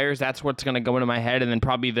retires, that's what's gonna go into my head, and then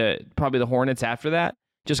probably the Hornets after that,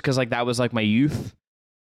 just because like that was like my youth.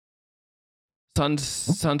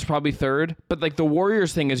 Suns probably third, but like the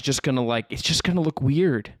Warriors thing is just gonna look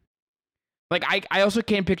weird. Like I also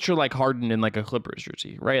can't picture like Harden in like a Clippers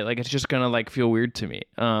jersey, right? Like it's just gonna like feel weird to me.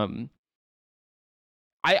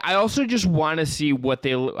 I also just want to see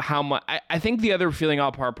how much. I think the other feeling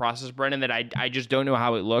out part process, Brennan, that I just don't know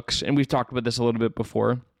how it looks, and we've talked about this a little bit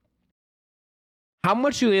before. How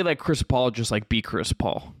much do they let Chris Paul just like be Chris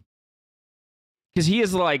Paul? Because he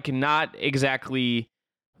is like not exactly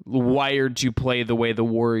wired to play the way the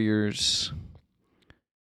Warriors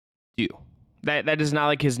do. That is not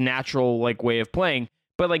like his natural like way of playing.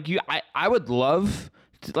 But like I would love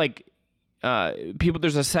to, like. People,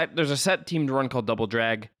 there's a set team to run called Double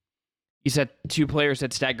Drag. You set two players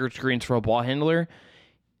that staggered screens for a ball handler.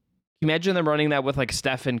 Imagine them running that with like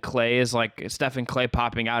Steph and Clay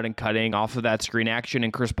popping out and cutting off of that screen action,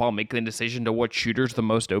 and Chris Paul making the decision to what shooter's the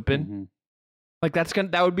most open. Mm-hmm. Like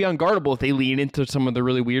that would be unguardable if they lean into some of the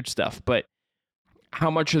really weird stuff. But how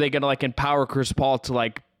much are they going to like empower Chris Paul to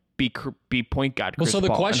like be point guard? Well, so the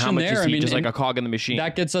question there, just like a cog in the machine.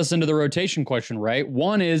 That gets us into the rotation question, right?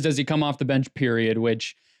 One is, does he come off the bench? Period.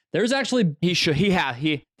 Which there's actually there's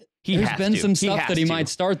been some stuff that he might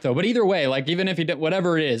start though. But either way, like even if he did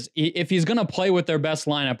whatever it is, if he's gonna play with their best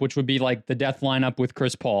lineup, which would be like the death lineup with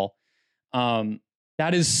Chris Paul,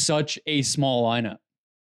 that is such a small lineup.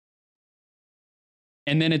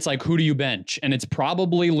 And then it's like, who do you bench? And it's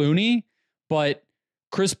probably Looney, but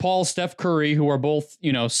Chris Paul, Steph Curry, who are both,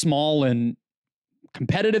 small and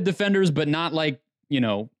competitive defenders, but not like,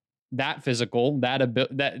 that physical,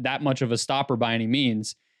 that much of a stopper by any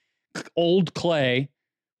means. Old Clay,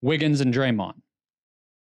 Wiggins, and Draymond.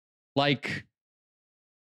 Like,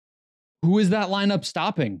 who is that lineup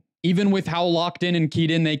stopping? Even with how locked in and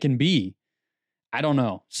keyed in they can be. I don't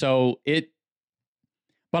know.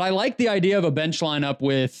 But I like the idea of a bench lineup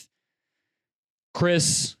with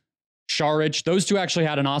Chris, Saric. Those two actually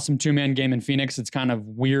had an awesome two-man game in Phoenix. It's kind of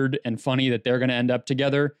weird and funny that they're going to end up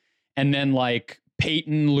together. And then like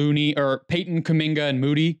Peyton, Kuminga, and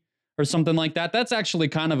Moody or something like that. That's actually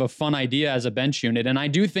kind of a fun idea as a bench unit. And I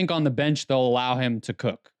do think on the bench, they'll allow him to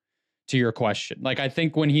cook, to your question. Like I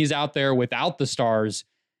think when he's out there without the stars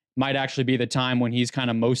might actually be the time when he's kind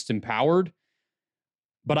of most empowered.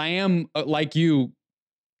 But I am, like you,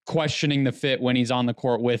 questioning the fit when he's on the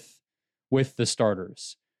court with the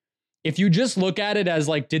starters. If you just look at it as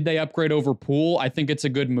like, did they upgrade over Poole? I think it's a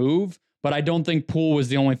good move, but I don't think Poole was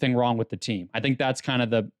the only thing wrong with the team. I think that's kind of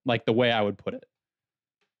the way I would put it.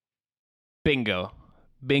 Bingo.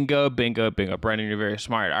 Brendan, you're very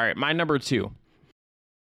smart. All right, my number 2.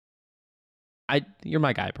 You're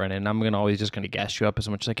my guy, Brendan. I'm always gonna gas you up as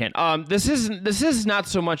much as I can. This is not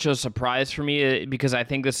so much a surprise for me because I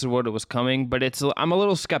think this is what it was coming, but I'm a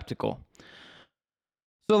little skeptical.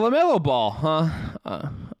 So LaMelo Ball, huh?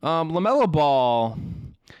 LaMelo Ball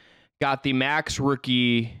got the max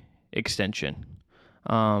rookie extension.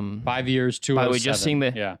 5 years, 207. By the way, just seeing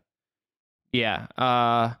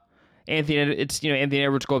Anthony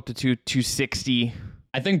Edwards go up to 260.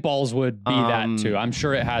 I think Balls would be that too. I'm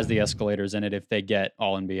sure it has the escalators in it if they get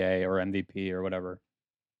All NBA or MVP or whatever.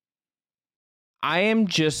 I am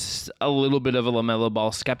just a little bit of a LaMelo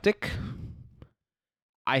Ball skeptic.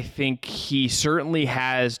 I think he certainly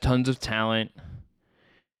has tons of talent,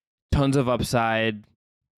 tons of upside,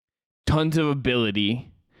 tons of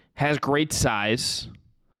ability, has great size.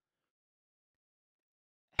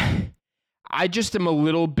 I just am a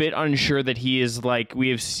little bit unsure that he is like, we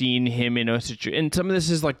have seen him in a situation, and some of this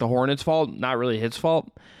is like the Hornets' fault, not really his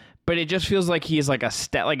fault, but it just feels like he is like a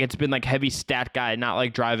stat, like it's been like heavy stat guy, not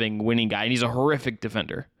like driving winning guy, and he's a horrific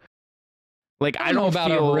defender. Like I don't know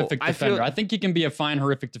about a horrific defender. I think he can be a fine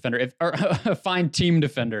horrific defender, or a fine team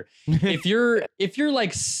defender. if you're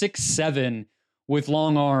like 6'7" with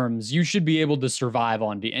long arms, you should be able to survive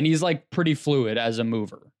on D. And he's like pretty fluid as a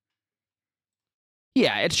mover.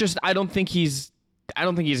 Yeah, it's just I don't think he's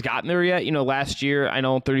gotten there yet. Last year, I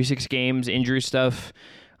know 36 games, injury stuff,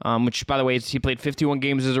 which, by the way, he played 51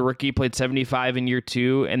 games as a rookie, played 75 in year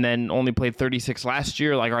 2, and then only played 36 last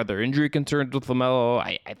year. Like, are there injury concerns with LaMelo?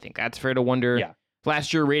 I think that's fair to wonder. Yeah.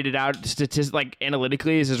 Last year, rated out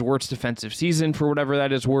analytically, is his worst defensive season for whatever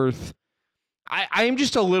that is worth. I am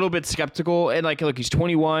just a little bit skeptical, and look, he's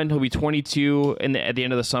 21, he'll be 22 at the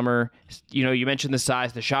end of the summer. You mentioned the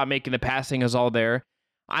size, the shot making, the passing is all there.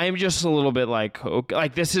 I am just a little bit okay,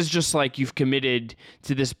 this is just you've committed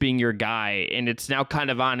to this being your guy, and it's now kind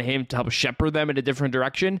of on him to help shepherd them in a different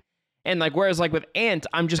direction. And like, whereas like with Ant,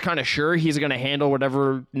 I'm just kind of sure he's going to handle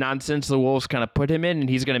whatever nonsense the Wolves kind of put him in, and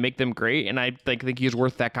he's going to make them great. And I think he's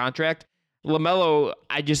worth that contract. LaMelo,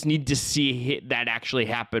 I just need to see that actually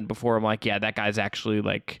happen before I'm like, yeah, that guy's actually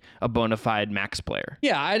like a bona fide max player.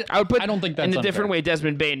 Yeah, I would put. I don't think that's in a unfair. different way.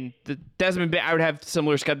 Desmond Bane, I would have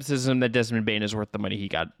similar skepticism that Desmond Bane is worth the money he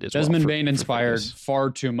got. Desmond Bane inspired far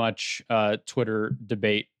too much Twitter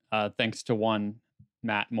debate. Thanks to one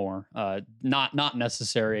Matt Moore. Not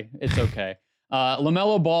necessary. It's okay.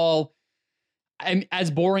 LaMelo Ball, as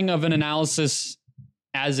boring of an analysis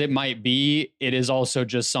as it might be, it is also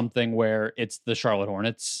just something where it's the Charlotte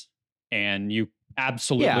Hornets, and you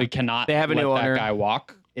absolutely cannot let that guy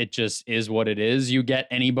walk. It just is what it is. You get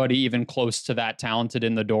anybody even close to that talented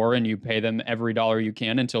in the door, and you pay them every dollar you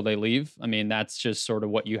can until they leave. I mean, that's just sort of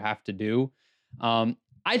what you have to do. I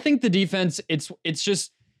think the defense, it's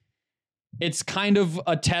kind of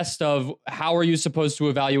a test of how are you supposed to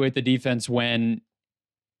evaluate the defense when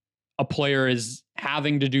a player is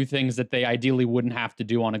having to do things that they ideally wouldn't have to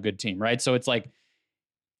do on a good team, right? So it's like,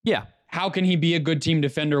 yeah, how can he be a good team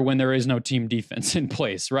defender when there is no team defense in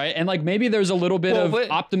place, right? And like maybe there's a little bit of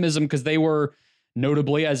optimism because they were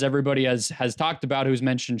notably, as everybody has talked about who's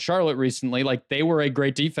mentioned Charlotte recently, like they were a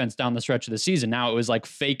great defense down the stretch of the season. Now it was like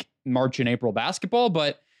fake March and April basketball,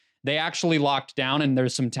 but they actually locked down and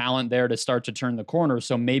there's some talent there to start to turn the corner.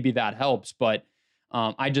 So maybe that helps, but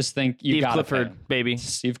I just think you got Steve Clifford, baby.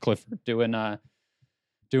 Steve Clifford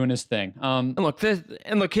doing his thing. And look,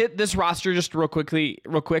 this roster just real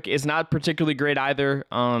quick is not particularly great either.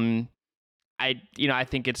 I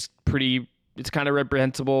think it's kind of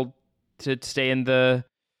reprehensible to stay in the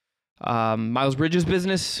Miles Bridges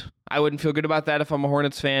business. I wouldn't feel good about that if I'm a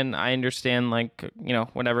Hornets fan. I understand, like,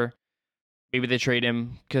 whatever. Maybe they trade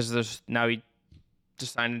him because now he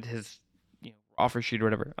just signed his offer sheet or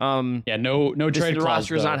whatever. No trade clause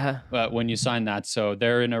roster is not when you sign that, so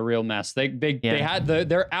they're in a real mess. They had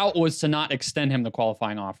their out was to not extend him the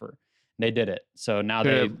qualifying offer. They did it, so now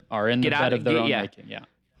they are in the bed of their own making. Yeah,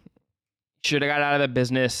 should have got out of that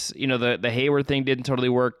business. The Hayward thing didn't totally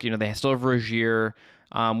work. They still have Rozier.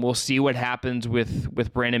 We'll see what happens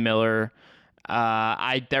with Brandon Miller.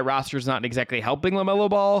 That roster is not exactly helping LaMelo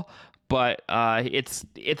Ball, but it's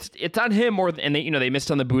on him more than, and they missed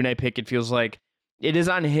on the Boone pick. It feels like it is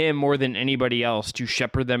on him more than anybody else to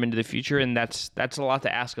shepherd them into the future, and that's a lot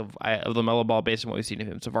to ask of LaMelo Ball based on what we've seen of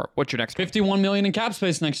him so far. What's your next $51 million in cap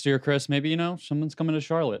space next year, Chris? Maybe someone's coming to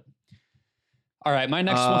Charlotte. All right, my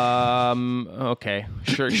next one. Okay,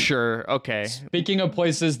 sure, okay. Speaking of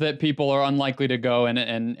places that people are unlikely to go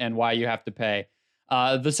and why you have to pay,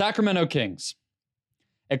 the Sacramento Kings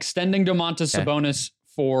extending Domantas Sabonis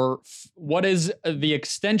for what is the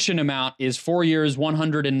extension amount is 4 years,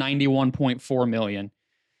 $191.4 million.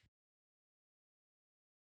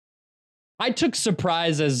 I took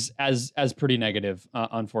surprise as pretty negative,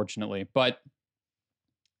 unfortunately, but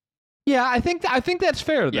yeah, I think that's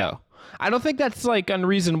fair though. Yeah. I don't think that's like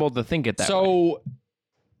unreasonable to think it that way. So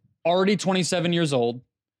already 27 years old,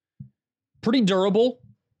 pretty durable,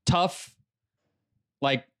 tough,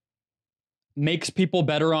 like makes people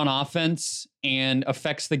better on offense and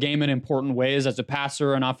affects the game in important ways as a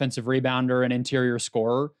passer, an offensive rebounder, an interior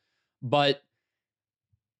scorer. But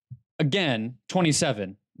again,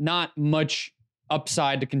 27, not much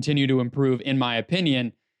upside to continue to improve, in my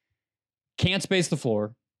opinion. Can't space the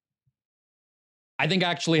floor. I think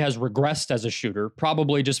actually has regressed as a shooter,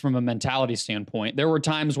 probably just from a mentality standpoint. There were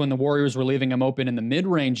times when the Warriors were leaving him open in the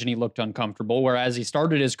mid-range and he looked uncomfortable, whereas he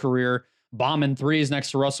started his career bombing threes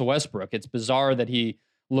next to Russell Westbrook. It's bizarre that he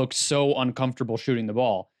looks so uncomfortable shooting the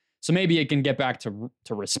ball. So maybe it can get back to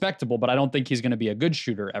respectable, but I don't think he's going to be a good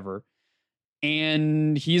shooter ever.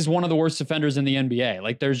 And he's one of the worst defenders in the NBA.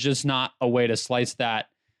 Like, there's just not a way to slice that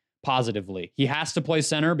positively. He has to play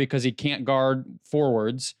center because he can't guard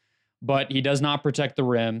forwards, but he does not protect the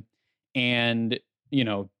rim and,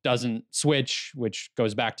 doesn't switch, which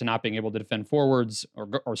goes back to not being able to defend forwards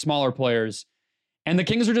or smaller players. And the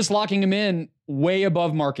Kings are just locking him in way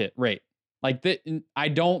above market rate. Like, I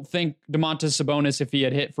don't think Domantas Sabonis, if he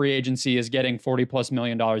had hit free agency, is getting $40+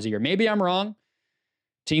 million a year. Maybe I'm wrong.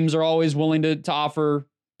 Teams are always willing to offer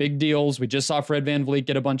big deals. We just saw Fred VanVleet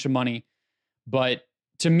get a bunch of money. But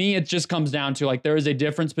to me, it just comes down to, like, there is a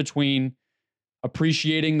difference between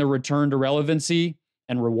appreciating the return to relevancy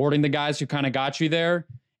and rewarding the guys who kind of got you there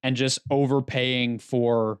and just overpaying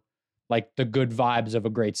for, like, the good vibes of a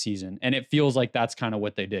great season. And it feels like that's kind of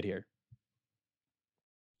what they did here.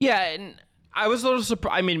 Yeah, and I was a little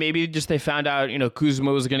surprised. I mean, maybe just they found out,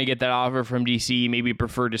 Kuzma was going to get that offer from DC, maybe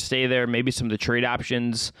preferred to stay there. Maybe some of the trade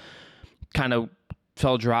options kind of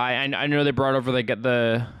fell dry. I know they brought over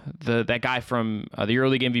that guy from the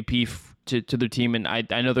EuroLeague MVP to their team, and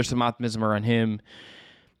I know there's some optimism around him.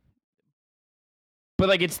 But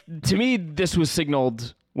like to me, this was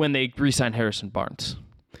signaled when they re-signed Harrison Barnes.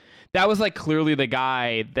 That was like clearly the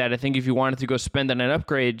guy that I think if you wanted to go spend on an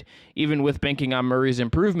upgrade, even with banking on Murray's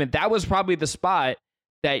improvement, that was probably the spot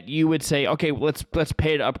that you would say, okay, let's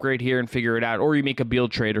pay to upgrade here and figure it out, or you make a Beal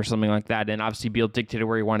trade or something like that. And obviously Beal dictated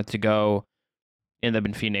where he wanted to go, end up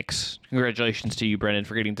in Phoenix. Congratulations to you, Brendan,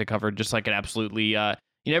 for getting to cover just like an absolutely.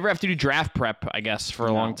 You never have to do draft prep, I guess, for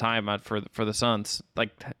a long time for the Suns.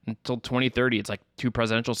 Like until 2030, it's like 2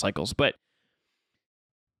 presidential cycles. But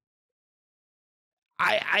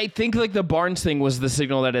I think like the Barnes thing was the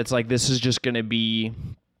signal that it's like this is just going to be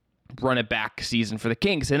run it back season for the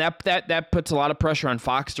Kings, and that puts a lot of pressure on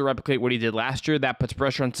Fox to replicate what he did last year. That puts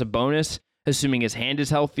pressure on Sabonis, assuming his hand is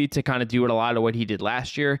healthy, to kind of do a lot of what he did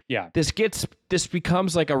last year. Yeah, this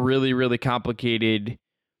becomes like a really, really complicated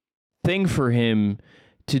thing for him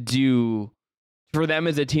to do, for them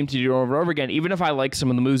as a team to do over and over again. Even if I like some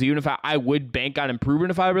of the moves, even if I would bank on improvement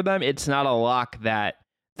if I were them, it's not a lock that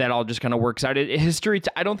all just kind of works out. History,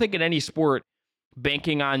 I don't think in any sport,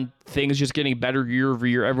 banking on things just getting better year over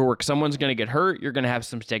year ever works. Someone's going to get hurt. You're going to have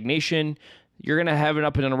some stagnation. You're going to have an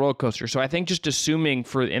up and down roller coaster. So I think just assuming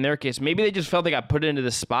in their case, maybe they just felt they got put into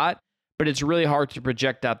this spot, but it's really hard to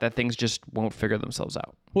project out that things just won't figure themselves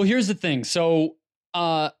out. Well, here's the thing. So,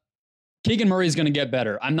 Keegan Murray is going to get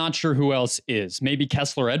better. I'm not sure who else is. Maybe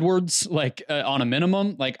Kessler Edwards, like on a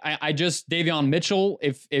minimum. Like I just Davion Mitchell,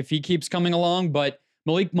 if he keeps coming along, but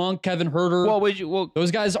Malik Monk, Kevin Huerter.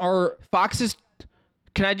 Those guys are Fox's.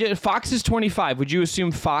 Fox is 25. Would you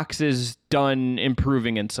assume Fox is done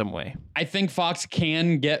improving in some way? I think Fox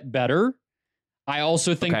can get better. I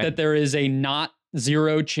also think that there is a not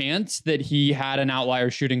zero chance that he had an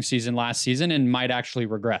outlier shooting season last season and might actually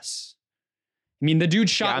regress. I mean, the dude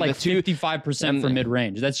shot 55% from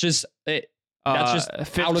mid-range. That's just out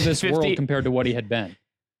of this world compared to what he had been.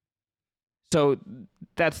 So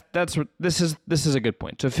this is a good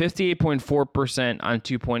point. So 58.4% on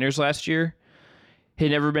 2-pointers last year. He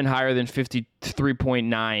had never been higher than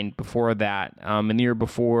 53.9 before that. And the year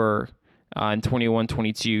before, in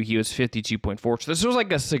 21-22, he was 52.4. So this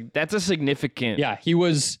was that's a significant he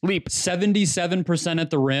was leap. 77% at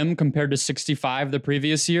the rim compared to 65 the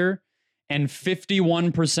previous year, and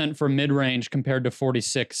 51% from mid-range compared to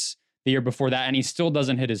 46 the year before that, and he still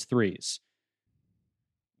doesn't hit his threes.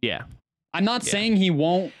 Yeah. I'm not saying he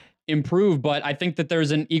won't improve, but I think that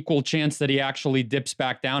there's an equal chance that he actually dips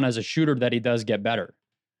back down as a shooter, that he does get better.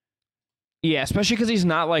 Yeah, especially because he's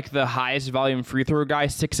not like the highest volume free throw guy.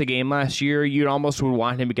 6 a game last year. You'd almost would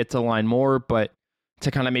want him to get to the line more, but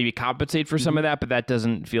to kind of maybe compensate for some of that, but that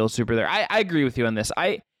doesn't feel super there. I agree with you on this.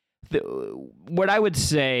 What I would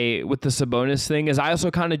say with the Sabonis thing is I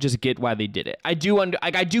also kind of just get why they did it. I do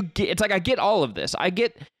get, it's like I get all of this. I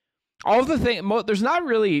get all of the thing. There's not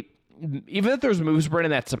really, even if there's moves, Brennan,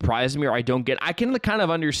 that surprise me or I don't get, I can kind of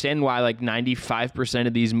understand why like 95%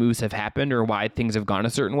 of these moves have happened or why things have gone a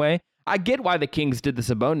certain way. I get why the Kings did the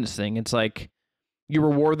Sabonis thing. It's like you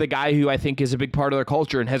reward the guy who I think is a big part of their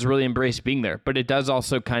culture and has really embraced being there, but it does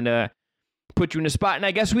also kind of put you in a spot. And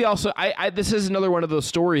I guess we also, this is another one of those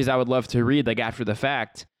stories I would love to read like after the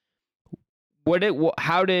fact.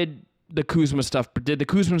 How did the Kuzma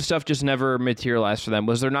stuff just never materialize for them?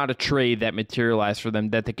 Was there not a trade that materialized for them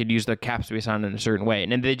that they could use their cap space on in a certain way?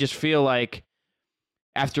 And then they just feel like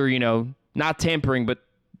after, not tampering, but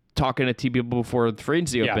talking to people before the free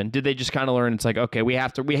agency open, did they just kind of learn it's like, okay, we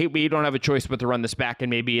don't have a choice but to run this back, and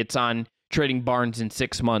maybe it's on trading Barnes in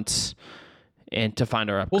 6 months and to find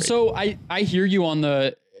our upgrade. Well, so I hear you on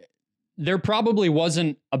there probably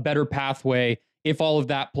wasn't a better pathway if all of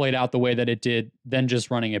that played out the way that it did than just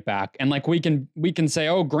running it back. And like we can say,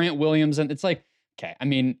 oh, Grant Williams, and it's like, okay, I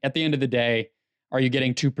mean, at the end of the day, are you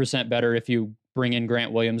getting 2% better if you bring in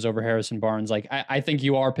Grant Williams over Harrison Barnes? Like, I think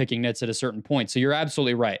you are picking nits at a certain point. So you're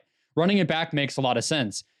absolutely right. Running it back makes a lot of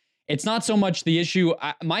sense. It's not so much the issue.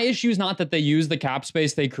 My issue is not that they used the cap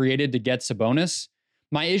space they created to get Sabonis.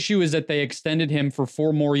 My issue is that they extended him for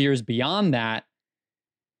 4 more years beyond that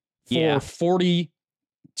for 40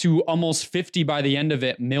 to almost 50 by the end of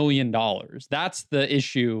it $1 million. That's the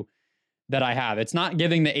issue that I have. It's not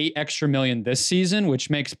giving the $8 extra million this season, which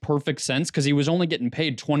makes perfect sense because he was only getting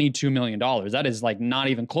paid $22 million. That is like not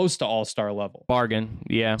even close to all-star level. Bargain.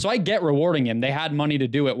 Yeah. So I get rewarding him. They had money to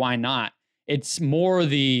do it. Why not? It's more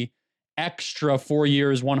the extra 4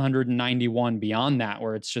 years, 191 beyond that,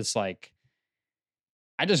 where it's just like,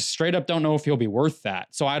 I just straight up don't know if he'll be worth that.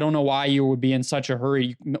 So I don't know why you would be in such a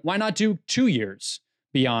hurry. Why not do 2 years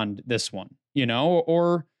beyond this one?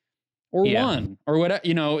 or one or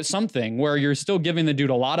whatever, something where you're still giving the dude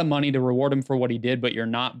a lot of money to reward him for what he did, but you're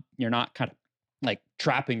not kind of like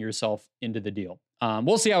trapping yourself into the deal.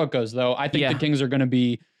 We'll see how it goes though. I think the Kings are going to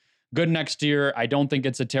be good next year. I don't think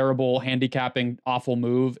it's a terrible handicapping, awful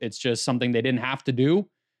move. It's just something they didn't have to do,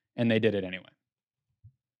 and they did it anyway.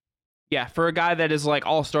 Yeah, for a guy that is like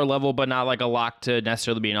all-star level, but not like a lock to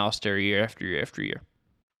necessarily be an all-star year after year after year.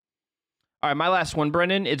 All right, my last one,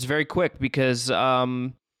 Brendan. It's very quick because I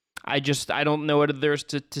don't know what there's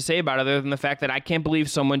to say about it other than the fact that I can't believe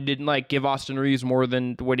someone didn't like give Austin Reeves more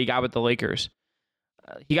than what he got with the Lakers.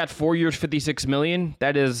 He got 4 years, $56 million.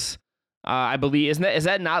 That is, I believe, is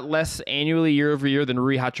that not less annually year over year than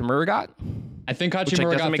Rui Hachimura got? I think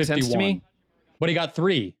Hachimura got 51. Sense to me. But he got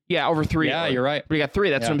 3. Yeah, over 3. Yeah, you're right. But he got 3.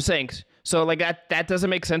 That's what I'm saying. So like that doesn't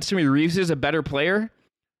make sense to me. Reeves is a better player.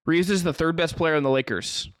 Reeves is the third best player in the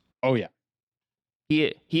Lakers. Oh yeah.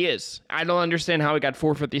 He is. I don't understand how he got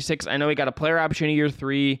 456. I know he got a player option in year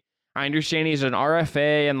 3. I understand he's an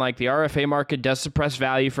RFA and like the RFA market does suppress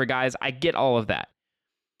value for guys. I get all of that.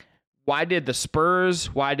 Why did the Spurs?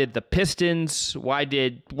 Why did the Pistons? Why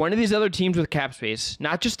did one of these other teams with cap space,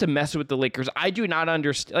 not just to mess with the Lakers? I do not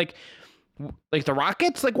understand. Like the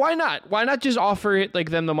Rockets? Like, why not? Why not just offer like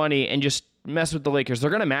them the money and just mess with the Lakers? They're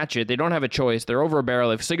going to match it. They don't have a choice. They're over a barrel.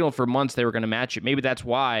 They've signaled for months they were going to match it. Maybe that's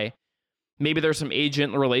why. Maybe there's some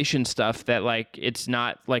agent relation stuff that like it's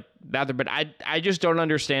not like that. But I just don't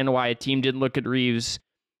understand why a team didn't look at Reeves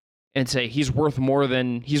and say he's worth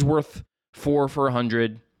 4 for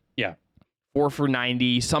 100. Yeah. 4 for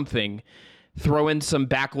 90, something. Throw in some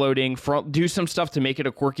backloading, do some stuff to make it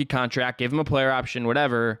a quirky contract, give him a player option,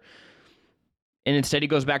 whatever. And instead he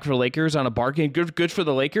goes back for the Lakers on a bargain. Good for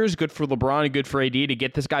the Lakers, good for LeBron, and good for AD to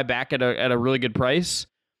get this guy back at a really good price.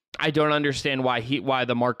 I don't understand why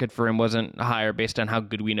the market for him wasn't higher based on how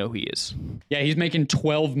good we know he is. Yeah, he's making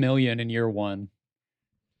 $12 million in year 1.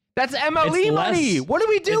 That's MLE money. What are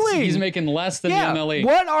we doing? He's making less than the MLE.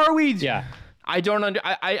 What are we? Yeah. I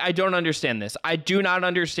don't understand this. I do not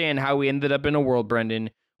understand how we ended up in a world, Brendan,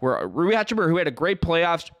 where Rui Hachimura, who had a great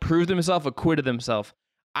playoffs, proved himself, acquitted himself.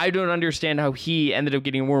 I don't understand how he ended up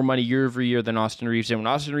getting more money year over year than Austin Reeves. And when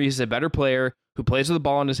Austin Reeves is a better player, who plays with the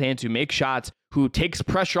ball in his hands, who makes shots, who takes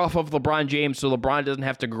pressure off of LeBron James so LeBron doesn't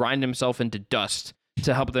have to grind himself into dust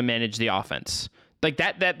to help them manage the offense. Like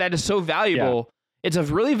that is so valuable. Yeah. It's a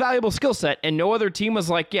really valuable skill set, and no other team was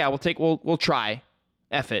like, yeah, we'll try.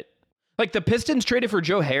 F it. Like the Pistons traded for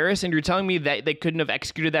Joe Harris, and you're telling me that they couldn't have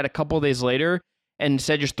executed that a couple of days later and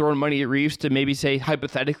instead just throwing money at Reeves to maybe say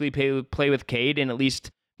hypothetically play with Cade and at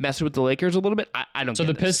least mess with the Lakers a little bit? I don't. So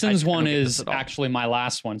the Pistons one is actually my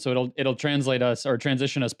last one, so it'll translate us or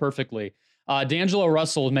transition us perfectly. D'Angelo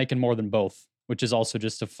Russell is making more than both, which is also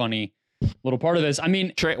just a funny little part of this. I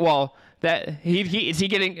mean, that is he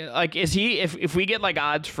getting like if we get like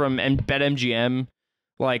odds from BetMGM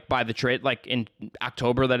like by the trade like in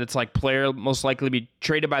October that it's like player most likely to be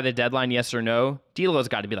traded by the deadline, yes or no, D'Lo's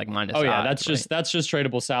got to be like minus. Oh yeah, odds, that's just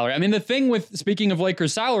tradable salary. I mean, the thing with speaking of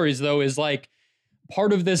Lakers salaries though is like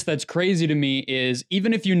part of this that's crazy to me is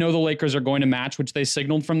even if you know the Lakers are going to match, which they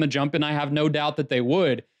signaled from the jump, and I have no doubt that they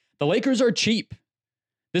would, the Lakers are cheap.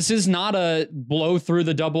 This is not a blow through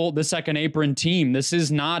the second apron team. This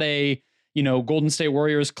is not a, Golden State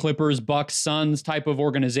Warriors, Clippers, Bucks, Suns type of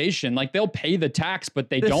organization. Like they'll pay the tax, but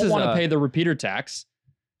they don't want to pay the repeater tax.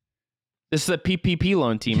 This is a PPP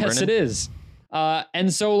loan team, Yes, Brennan. It is.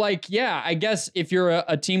 And so like, yeah, I guess if you're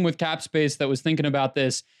a team with cap space that was thinking about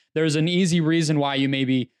this, there's an easy reason why you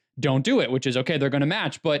maybe don't do it, which is, okay, they're going to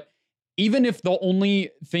match. But even if the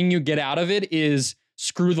only thing you get out of it is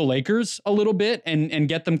screw the Lakers a little bit and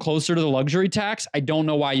get them closer to the luxury tax, I don't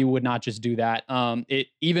know why you would not just do that.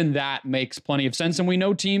 Even that makes plenty of sense. And we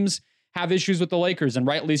know teams have issues with the Lakers, and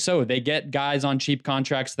rightly so. They get guys on cheap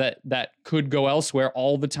contracts that could go elsewhere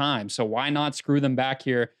all the time. So why not screw them back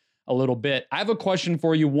here a little bit? I have a question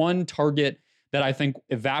for you. One target that I think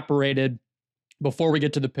evaporated before we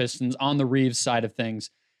get to the Pistons on the Reeves side of things.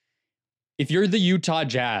 If you're the Utah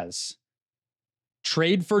Jazz,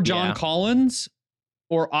 trade for John Collins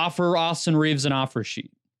or offer Austin Reeves an offer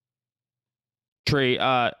sheet?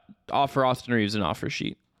 Offer Austin Reeves an offer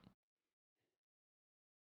sheet.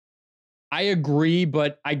 I agree,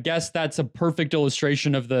 but I guess that's a perfect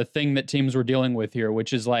illustration of the thing that teams were dealing with here,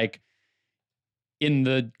 which is like in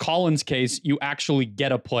the Collins case, you actually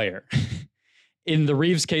get a player. In the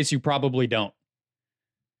Reeves case, you probably don't.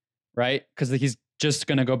 Right? Because he's just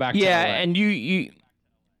going to go back to LA. And you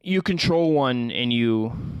control one and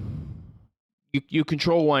you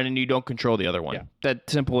control one and you don't control the other one. Yeah. That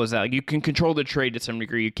simple as that. Like you can control the trade to some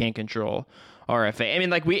degree. You can't control RFA. I mean,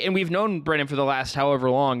 like we've known, Brennan, for the last however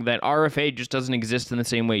long that RFA just doesn't exist in the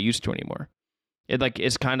same way it used to anymore. It like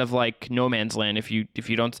is kind of like no man's land. If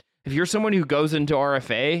you're someone who goes into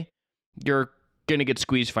RFA, you're gonna get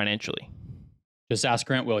squeezed financially. Just ask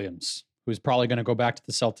Grant Williams, who's probably going to go back to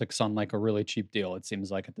the Celtics on like a really cheap deal, it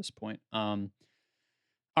seems like at this point. All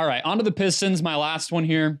right, on to the Pistons, my last one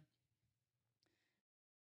here.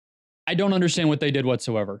 I don't understand what they did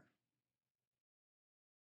whatsoever.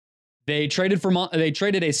 They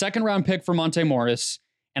traded a second round pick for Monte Morris,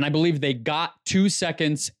 and I believe they got 2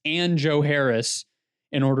 seconds and Joe Harris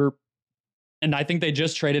in order, and I think they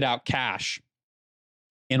just traded out cash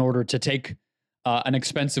in order to take an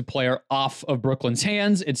expensive player off of Brooklyn's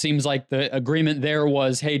hands. It seems like the agreement there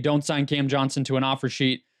was, hey, don't sign Cam Johnson to an offer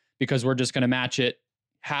sheet because we're just going to match it.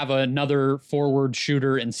 Have another forward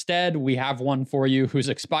shooter instead. We have one for you who's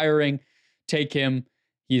expiring. Take him.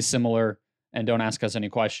 He's similar, and don't ask us any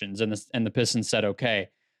questions. And the Pistons said, okay.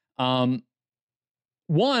 One,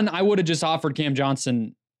 I would have just offered Cam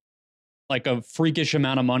Johnson like a freakish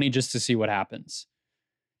amount of money just to see what happens.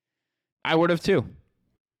 I would have too.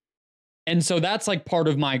 And so that's like part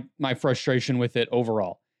of my frustration with it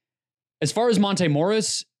overall. As far as Monte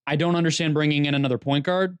Morris, I don't understand bringing in another point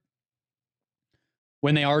guard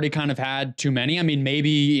when they already kind of had too many. I mean,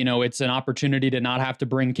 maybe, it's an opportunity to not have to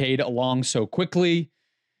bring Cade along so quickly,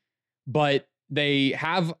 but they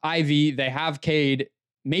have Ivy, they have Cade.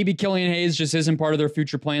 Maybe Killian Hayes just isn't part of their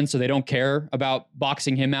future plans, so they don't care about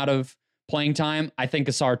boxing him out of playing time. I think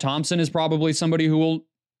Asar Thompson is probably somebody who will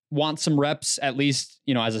want some reps, at least,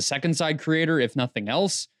 as a second side creator, if nothing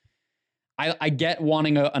else. I get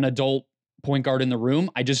wanting an adult point guard in the room.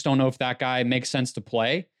 I just don't know if that guy makes sense to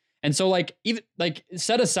play. And so even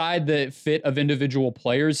set aside the fit of individual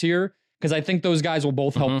players here, because I think those guys will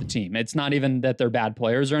both help the team. It's not even that they're bad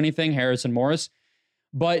players or anything, Harris and Morris,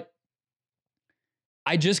 but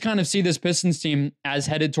I just kind of see this Pistons team as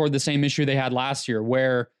headed toward the same issue they had last year,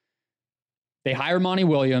 where they hire Monty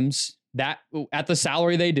Williams that at the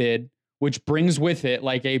salary they did, which brings with it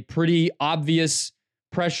like a pretty obvious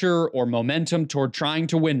pressure or momentum toward trying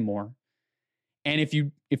to win more. And if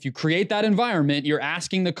you create that environment, you're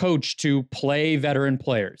asking the coach to play veteran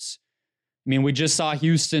players. I mean, we just saw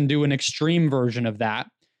Houston do an extreme version of that,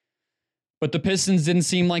 but the Pistons didn't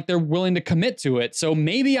seem like they're willing to commit to it. So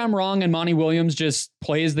maybe I'm wrong and Monty Williams just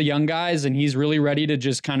plays the young guys and he's really ready to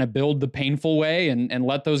just kind of build the painful way and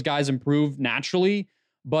let those guys improve naturally.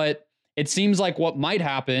 But it seems like what might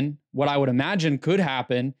happen, what I would imagine could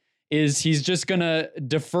happen, is he's just going to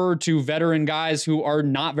defer to veteran guys who are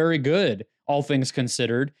not very good, all things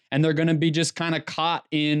considered, and they're going to be just kind of caught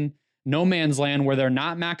in no man's land where they're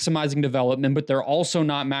not maximizing development, but they're also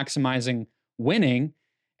not maximizing winning,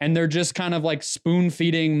 and they're just kind of like spoon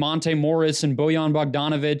feeding Monte Morris and Bojan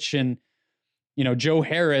Bogdanovic and Joe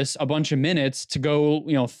Harris a bunch of minutes to go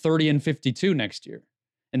 30 and 52 next year.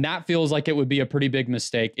 And that feels like it would be a pretty big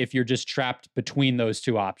mistake if you're just trapped between those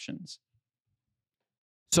two options.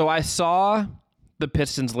 So I saw the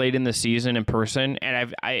Pistons late in the season in person,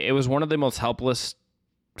 and it was one of the most helpless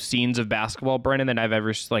scenes of basketball, Brennan, that I've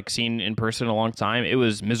ever seen in person in a long time. It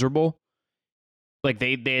was miserable. Like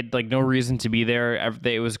they had no reason to be there.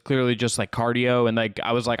 It was clearly just like cardio, and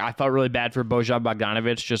I felt really bad for Bojan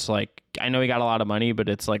Bogdanovic. Just I know he got a lot of money, but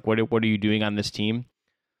it's like, what are you doing on this team?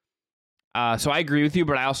 So I agree with you,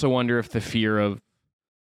 but I also wonder if the fear of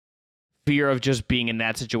just being in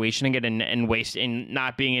that situation again and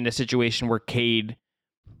not being in a situation where Cade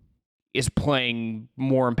is playing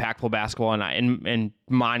more impactful basketball and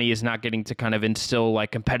Monty is not getting to kind of instill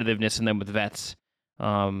like competitiveness in them with vets.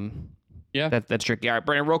 That's tricky. All right,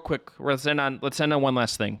 Brandon, real quick, let's end on one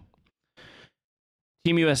last thing.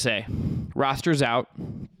 Team USA roster's out.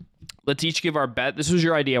 Let's each give our bet. This was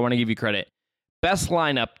your idea. I want to give you credit. Best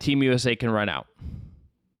lineup Team USA can run out.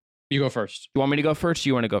 You go first. You want me to go first?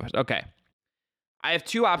 You want to go first? Okay. I have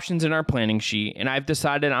two options in our planning sheet, and I've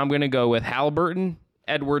decided I'm going to go with Halliburton,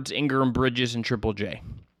 Edwards, Ingram, Bridges, and Triple J.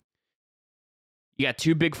 You got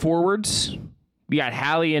two big forwards. You got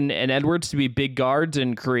Hallie and Edwards to be big guards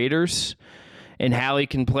and creators. And Hallie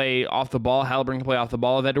can play off the ball. Halliburton can play off the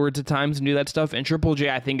ball of Edwards at times and do that stuff. And Triple J,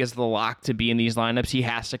 I think, is the lock to be in these lineups. He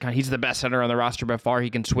has to he's the best center on the roster by far. He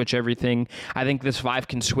can switch everything. I think this five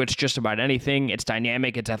can switch just about anything. It's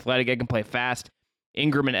dynamic. It's athletic. It can play fast.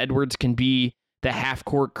 Ingram and Edwards can be the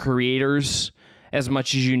half-court creators as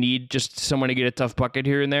much as you need, just someone to get a tough bucket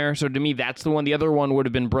here and there. So to me, that's the one. The other one would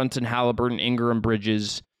have been Brunson, Halliburton, Ingram,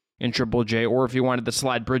 Bridges, and Triple J. Or if you wanted to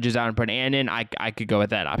slide Bridges out and put Ann in, I could go with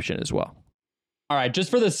that option as well. All right, just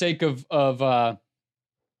for the sake of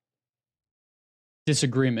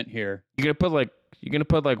disagreement here. You're going to put You gonna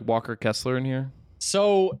put like Walker Kessler in here?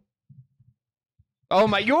 So, oh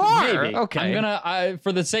my, you are maybe. okay. I'm gonna,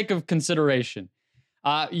 for the sake of consideration,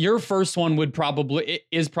 your first one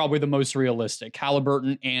is probably the most realistic.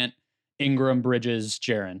 Halliburton, Ant, Ingram, Bridges,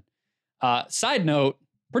 Jaren. Side note,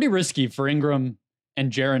 pretty risky for Ingram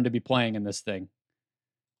and Jaren to be playing in this thing,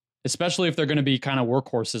 especially if they're going to be kind of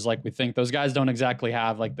workhorses like we think. Those guys don't exactly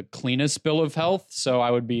have like the cleanest bill of health, so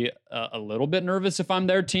I would be a little bit nervous if I'm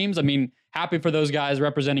their teams. I mean, happy for those guys.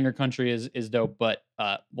 Representing your country is dope, but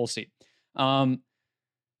we'll see.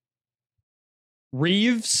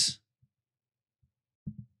 Reeves,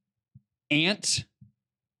 Ant,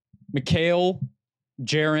 Mikhail,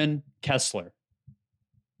 Jaren, Kessler.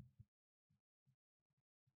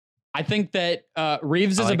 I think that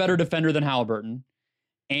Reeves is a better defender than Halliburton,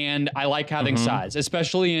 and I like having size,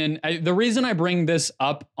 especially the reason I bring this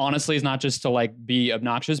up, honestly, is not just to like be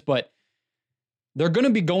obnoxious, but they're going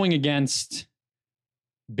to be going against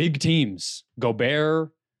big teams.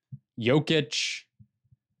 Gobert, Jokic,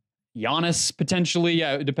 Giannis, potentially,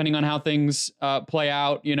 depending on how things play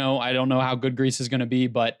out. You know, I don't know how good Greece is going to be,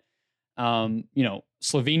 but, you know,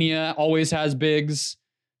 Slovenia always has bigs.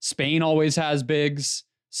 Spain always has bigs.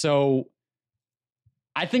 So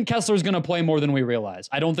I think Kessler's going to play more than we realize.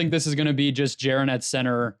 I don't think this is going to be just Jaren at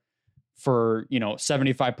center for, you know,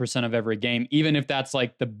 75% of every game, even if that's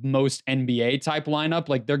like the most NBA type lineup.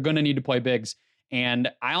 Like, they're going to need to play bigs. And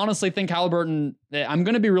I honestly think Halliburton, I'm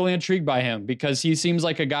going to be really intrigued by him because he seems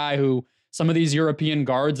like a guy who some of these European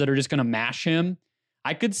guards that are just going to mash him,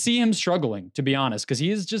 I could see him struggling, to be honest, because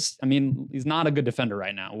he is just, I mean, he's not a good defender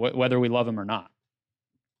right now, whether we love him or not.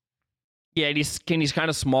 Yeah, he's kind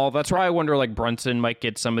of small. That's why I wonder, like, Brunson might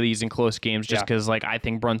get some of these in close games just because, like, I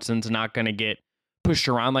think Brunson's not going to get pushed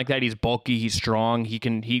around like that. He's bulky. He's strong.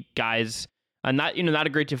 Guys, not a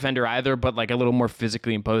great defender either, but, like, a little more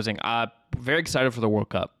physically imposing. Very excited for the World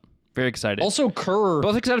Cup. Very excited. Also, Kerr.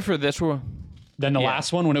 Both excited for this one. Then the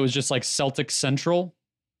last one when it was just, like, Celtics Central.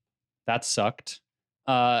 That sucked.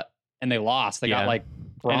 And they lost. They got, like,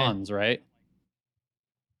 bronze, right?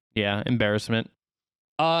 Yeah, embarrassment.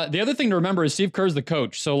 The other thing to remember is Steve Kerr's the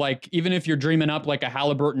coach. So, like, even if you're dreaming up like a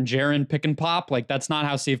Halliburton, Jaren pick and pop, like, that's not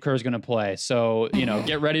how Steve Kerr's going to play. So, you know,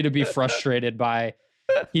 get ready to be frustrated by,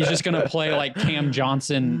 he's just going to play like Cam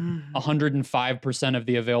Johnson 105% of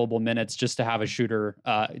the available minutes just to have a shooter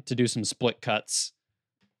to do some split cuts.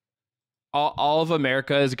 All of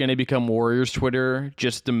America is going to become Warriors Twitter,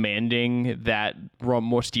 just demanding that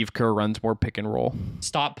more Steve Kerr runs more pick and roll.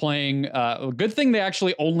 Stop playing. Good thing they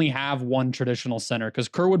actually only have one traditional center because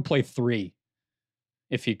Kerr would play three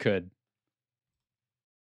if he could.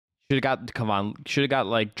 Should have got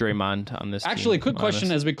like Draymond on this. Actually, team, quick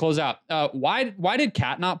question as we close out. Why did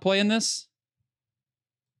Cat not play in this?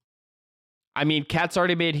 I mean, Cat's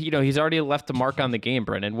already made, he's already left the mark on the game,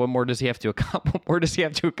 Brennan. What more does he have to accomplish?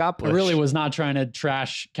 I really was not trying to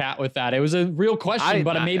trash Cat with that. It was a real question,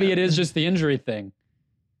 but maybe it is just the injury thing.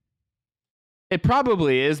 It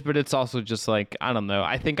probably is, but it's also just like, I don't know.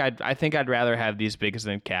 I think I'd rather have these bigs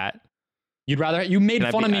than Cat. You made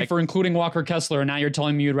fun of me for including Walker Kessler, and now you're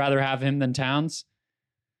telling me you'd rather have him than Towns?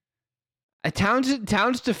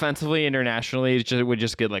 Towns defensively, internationally, would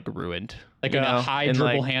just get like ruined. Like a high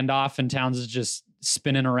dribble handoff, and Towns is just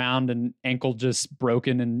spinning around and ankle just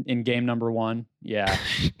broken in game number one. Yeah.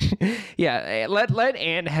 Yeah. Let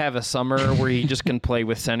Ant have a summer where he just can play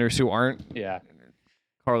with centers who aren't. Yeah.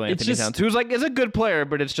 Karl Anthony Towns, who's like is a good player,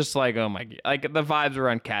 but it's just like, oh my, like the vibes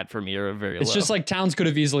around Cat for me are very low. It's just like Towns could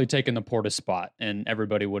have easily taken the Portis spot, and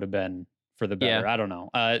everybody would have been for the better. Yeah. I don't know.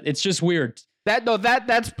 It's just weird.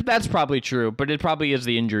 That's probably true, but it probably is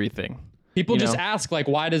the injury thing. People just ask, like,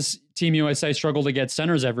 why does Team USA struggle to get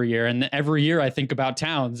centers every year? And every year I think about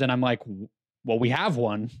Towns, and I'm like, well, we have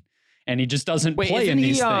one, and he just doesn't play in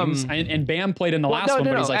these things. And Bam played in the last one,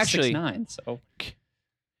 but he's like 6'9". So,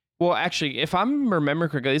 well, actually, if I'm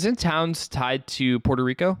remembering correctly, isn't Towns tied to Puerto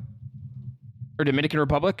Rico or Dominican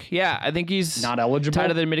Republic? Yeah, I think he's not eligible. Tied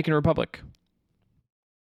to the Dominican Republic.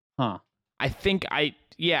 Huh? I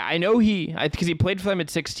know because he played for them at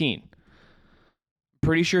 16.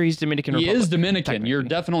 Pretty sure he's Dominican Republic. He is Dominican. You're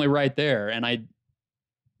definitely right there. And I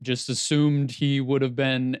just assumed he would have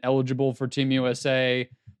been eligible for Team USA.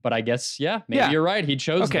 But I guess, maybe you're right. He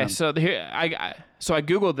chose them. So here I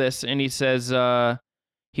Googled this, and he says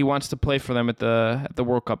he wants to play for them at the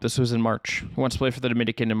World Cup. This was in March. He wants to play for the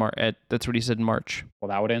Dominican in March. That's what he said in March. Well,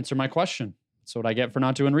 that would answer my question. That's what I get for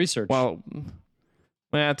not doing research. Well,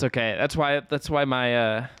 that's okay. That's why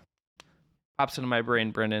my pops into my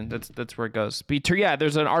brain, Brendan. That's where it goes. But yeah,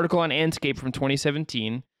 there's an article on Anscape from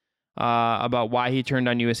 2017 about why he turned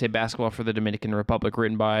on USA Basketball for the Dominican Republic,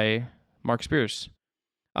 written by Mark Spears.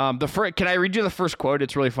 Can I read you the first quote?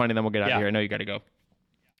 It's really funny. Then we'll get out of here. I know you got to go.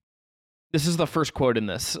 This is the first quote in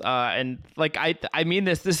this, and like I mean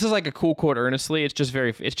this. This is like a cool quote. Earnestly, it's just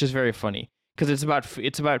very funny because it's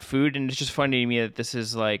about food, and it's just funny to me that this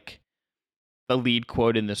is like the lead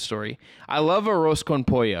quote in this story. I love arroz con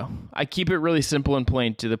pollo. I keep it really simple and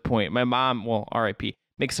plain to the point. My mom, well, R.I.P.,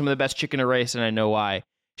 makes some of the best chicken rice, and I know why.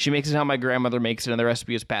 She makes it how my grandmother makes it, and the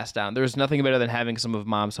recipe is passed down. There's nothing better than having some of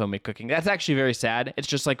mom's homemade cooking. That's actually very sad. It's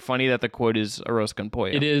just like funny that the quote is arroz con pollo.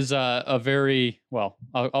 It is a very, well,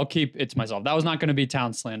 I'll keep it to myself. That was not going to be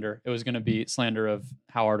town slander. It was going to be slander of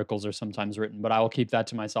how articles are sometimes written, but I will keep that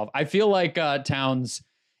to myself. I feel like Towns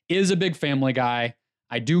is a big family guy.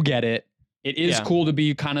 I do get it. It is cool to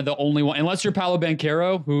be kind of the only one, unless you're Paolo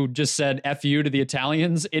Banchero, who just said F you to the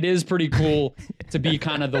Italians. It is pretty cool to be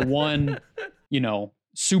kind of the one,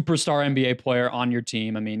 superstar NBA player on your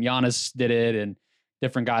team. I mean, Giannis did it and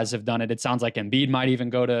different guys have done it. It sounds like Embiid might even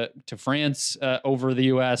go to France over the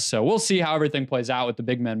US. So we'll see how everything plays out with the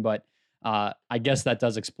big men. But I guess that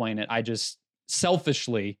does explain it. I just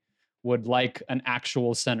selfishly would like an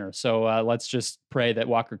actual center. So let's just pray that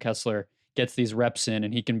Walker Kessler gets these reps in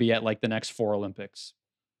and he can be at like the next 4 Olympics.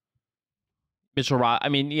 Mitchell Rob. I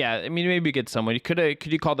mean, maybe get someone. Could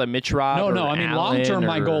you call that Mitch Rob? No. I mean, long term,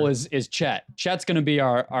 my goal is Chet. Chet's going to be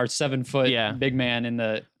our 7 foot big man in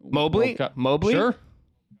the Mobley. Mobley, sure.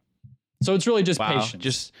 So it's really just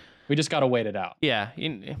patience. We just got to wait it out. Yeah,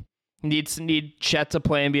 you need Chet to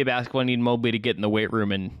play NBA basketball. Need Mobley to get in the weight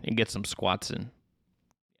room and get some squats in.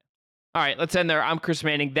 All right, let's end there. I'm Chris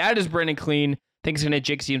Manning. That is Brendan Clean. Thanks again to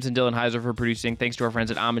Jake Stevens and Dylan Heiser for producing. Thanks to our friends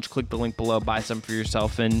at Homage. Click the link below. Buy some for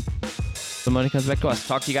yourself, and the money comes back to us.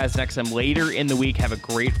 Talk to you guys next time later in the week. Have a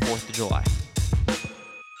great 4th of July.